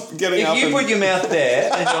 Tom's getting up. If you put your mouth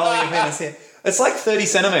there and you're holding your penis here, It's like 30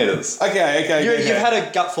 centimeters. Okay. You've had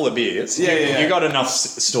a gut full of beers. Yeah. You got enough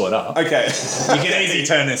stored up. Okay. You can easily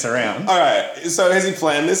turn this around. All right. So has he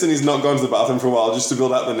planned this and he's not gone to the bathroom for a while just to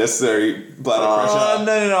build up the necessary bladder pressure?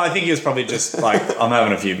 No. I think he was probably just like, I'm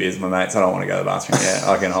having a few beers with my mates. I don't want to go to the bathroom yet.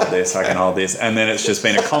 I can hold this. And then it's just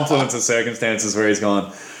been a confluence of circumstances where he's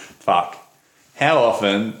gone, fuck. How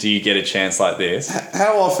often do you get a chance like this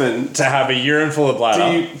How often to have a urine full of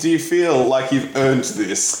bladder? do you feel like you've earned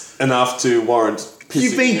this enough to warrant pissing?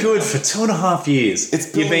 You've been good for 2.5 years. It's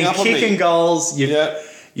You've building been up on me. kicking goals. Yeah.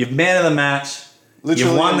 You've man of the match. Literally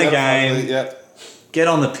You've won the and game. metaphorically, yeah. Get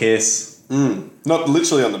on the piss. Not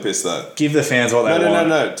literally on the piss though. Give the fans what they want.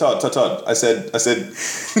 No. Todd. I said,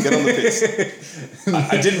 get on the piss.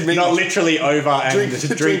 I didn't mean Not literally over and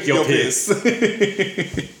drink your piss.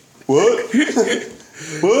 What?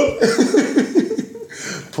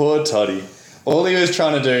 Poor Toddy. All he was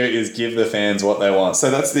trying to do is give the fans what they want. So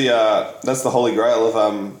that's the holy grail of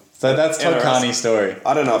So that's Todd NRS. Carney's story.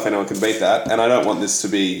 I don't know if anyone can beat that, and I don't want this to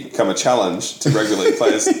become a challenge to rugby league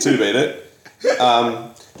players to beat it.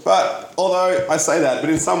 But although I say that, but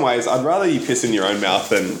in some ways, I'd rather you piss in your own mouth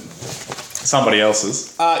than Somebody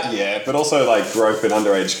else's. yeah, but also like grope an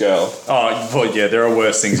underage girl. Oh, well, yeah, there are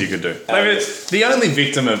worse things you could do. The only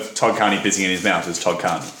victim of Todd Carney pissing in his mouth is Todd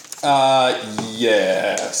Carney.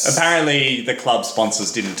 Yes. Apparently, the club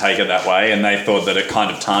sponsors didn't take it that way, and they thought that it kind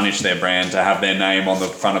of tarnished their brand to have their name on the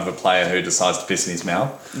front of a player who decides to piss in his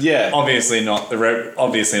mouth. Yeah. Obviously not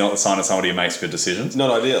the sign of somebody who makes good decisions. Not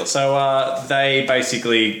ideal. So they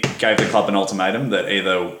basically gave the club an ultimatum that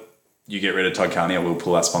either you get rid of Todd Carney or we'll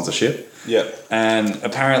pull that sponsorship. Yeah. And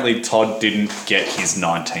apparently Todd didn't get his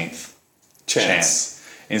 19th Chance.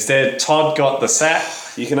 Instead, Todd got the sack,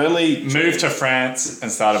 You can only moved to France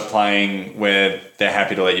and started playing where they're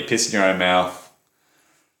happy to let you piss in your own mouth.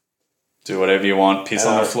 Do whatever you want. Piss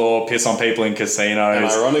on the floor, piss on people in And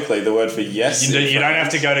casinos. ironically, the word for yes. You don't have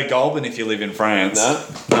to go to Goulburn if you live in France.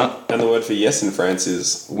 No. And the word for yes in France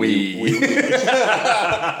is We.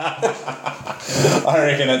 I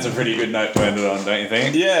reckon that's a pretty good note to end it on, don't you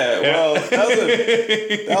think? Yeah, well,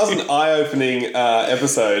 that was an eye-opening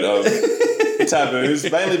episode of taboos,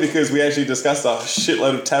 mainly because we actually discussed a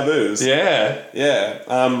shitload of taboos. Yeah. Yeah.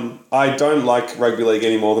 I don't like rugby league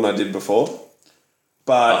any more than I did before,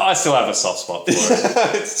 but I still have a soft spot for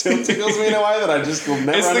it. it still tickles me in a way that I just will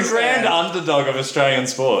never It's the understand. grand underdog of Australian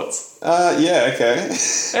sports. Yeah, okay.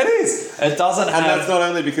 It is. It doesn't And have. that's not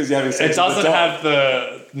only because you're having sex It with a doesn't dog. have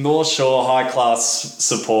the North Shore high class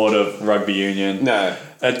support of rugby union. No.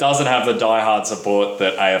 It doesn't have the diehard support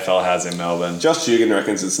that AFL has in Melbourne. Josh Dugan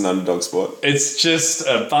reckons it's an underdog sport. It's just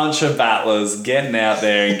a bunch of battlers getting out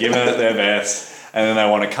there and giving it their best, and then they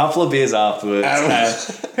want a couple of beers afterwards.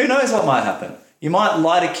 And who knows what might happen? You might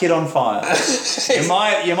light a kid on fire.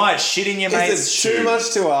 you might shit in your mate's Is it shoe. too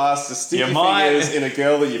much to ask to stick You your might- fingers in a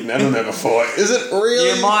girl that you've never met before? Is it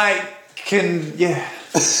really? You might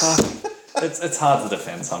It's hard to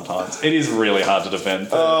defend sometimes. It is really hard to defend.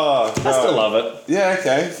 But Oh, I still love it. Yeah,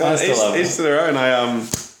 okay. I still love it. Each to their own.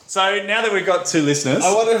 So now that we've got two listeners,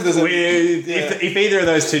 I wonder if there's if either of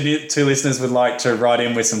those two listeners would like to write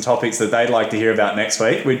in with some topics that they'd like to hear about next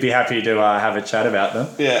week, we'd be happy to have a chat about them.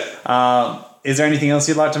 Yeah. Is there anything else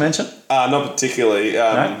you'd like to mention? Not particularly.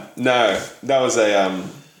 No, that was a.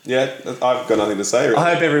 Yeah, I've got nothing to say. Really.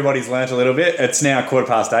 I hope everybody's learnt a little bit. It's now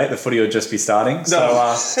 8:15. The footy will just be starting.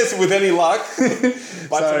 So, with any luck,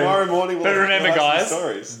 by so- tomorrow morning. but remember, we'll have guys, some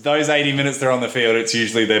stories. those 80 minutes they're on the field, it's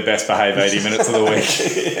usually their best behaved 80 minutes of the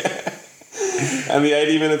week. And the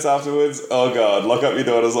 80 minutes afterwards, oh god, lock up your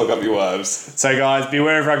daughters, lock up your wives. So, guys,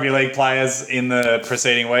 beware of rugby league players in the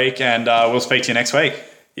preceding week, and we'll speak to you next week.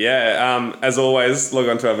 Yeah, as always, log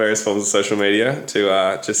on to our various forms of social media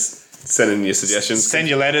to just send in your suggestions. Send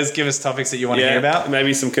your letters, give us topics that you want to hear about.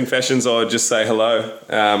 Maybe some confessions or just say hello.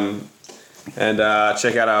 And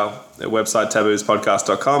check out our website,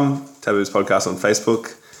 taboospodcast.com, Taboos Podcast on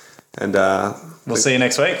Facebook. And We'll see you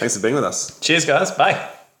next week. thanks for being with us. Cheers, guys. Bye.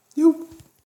 You.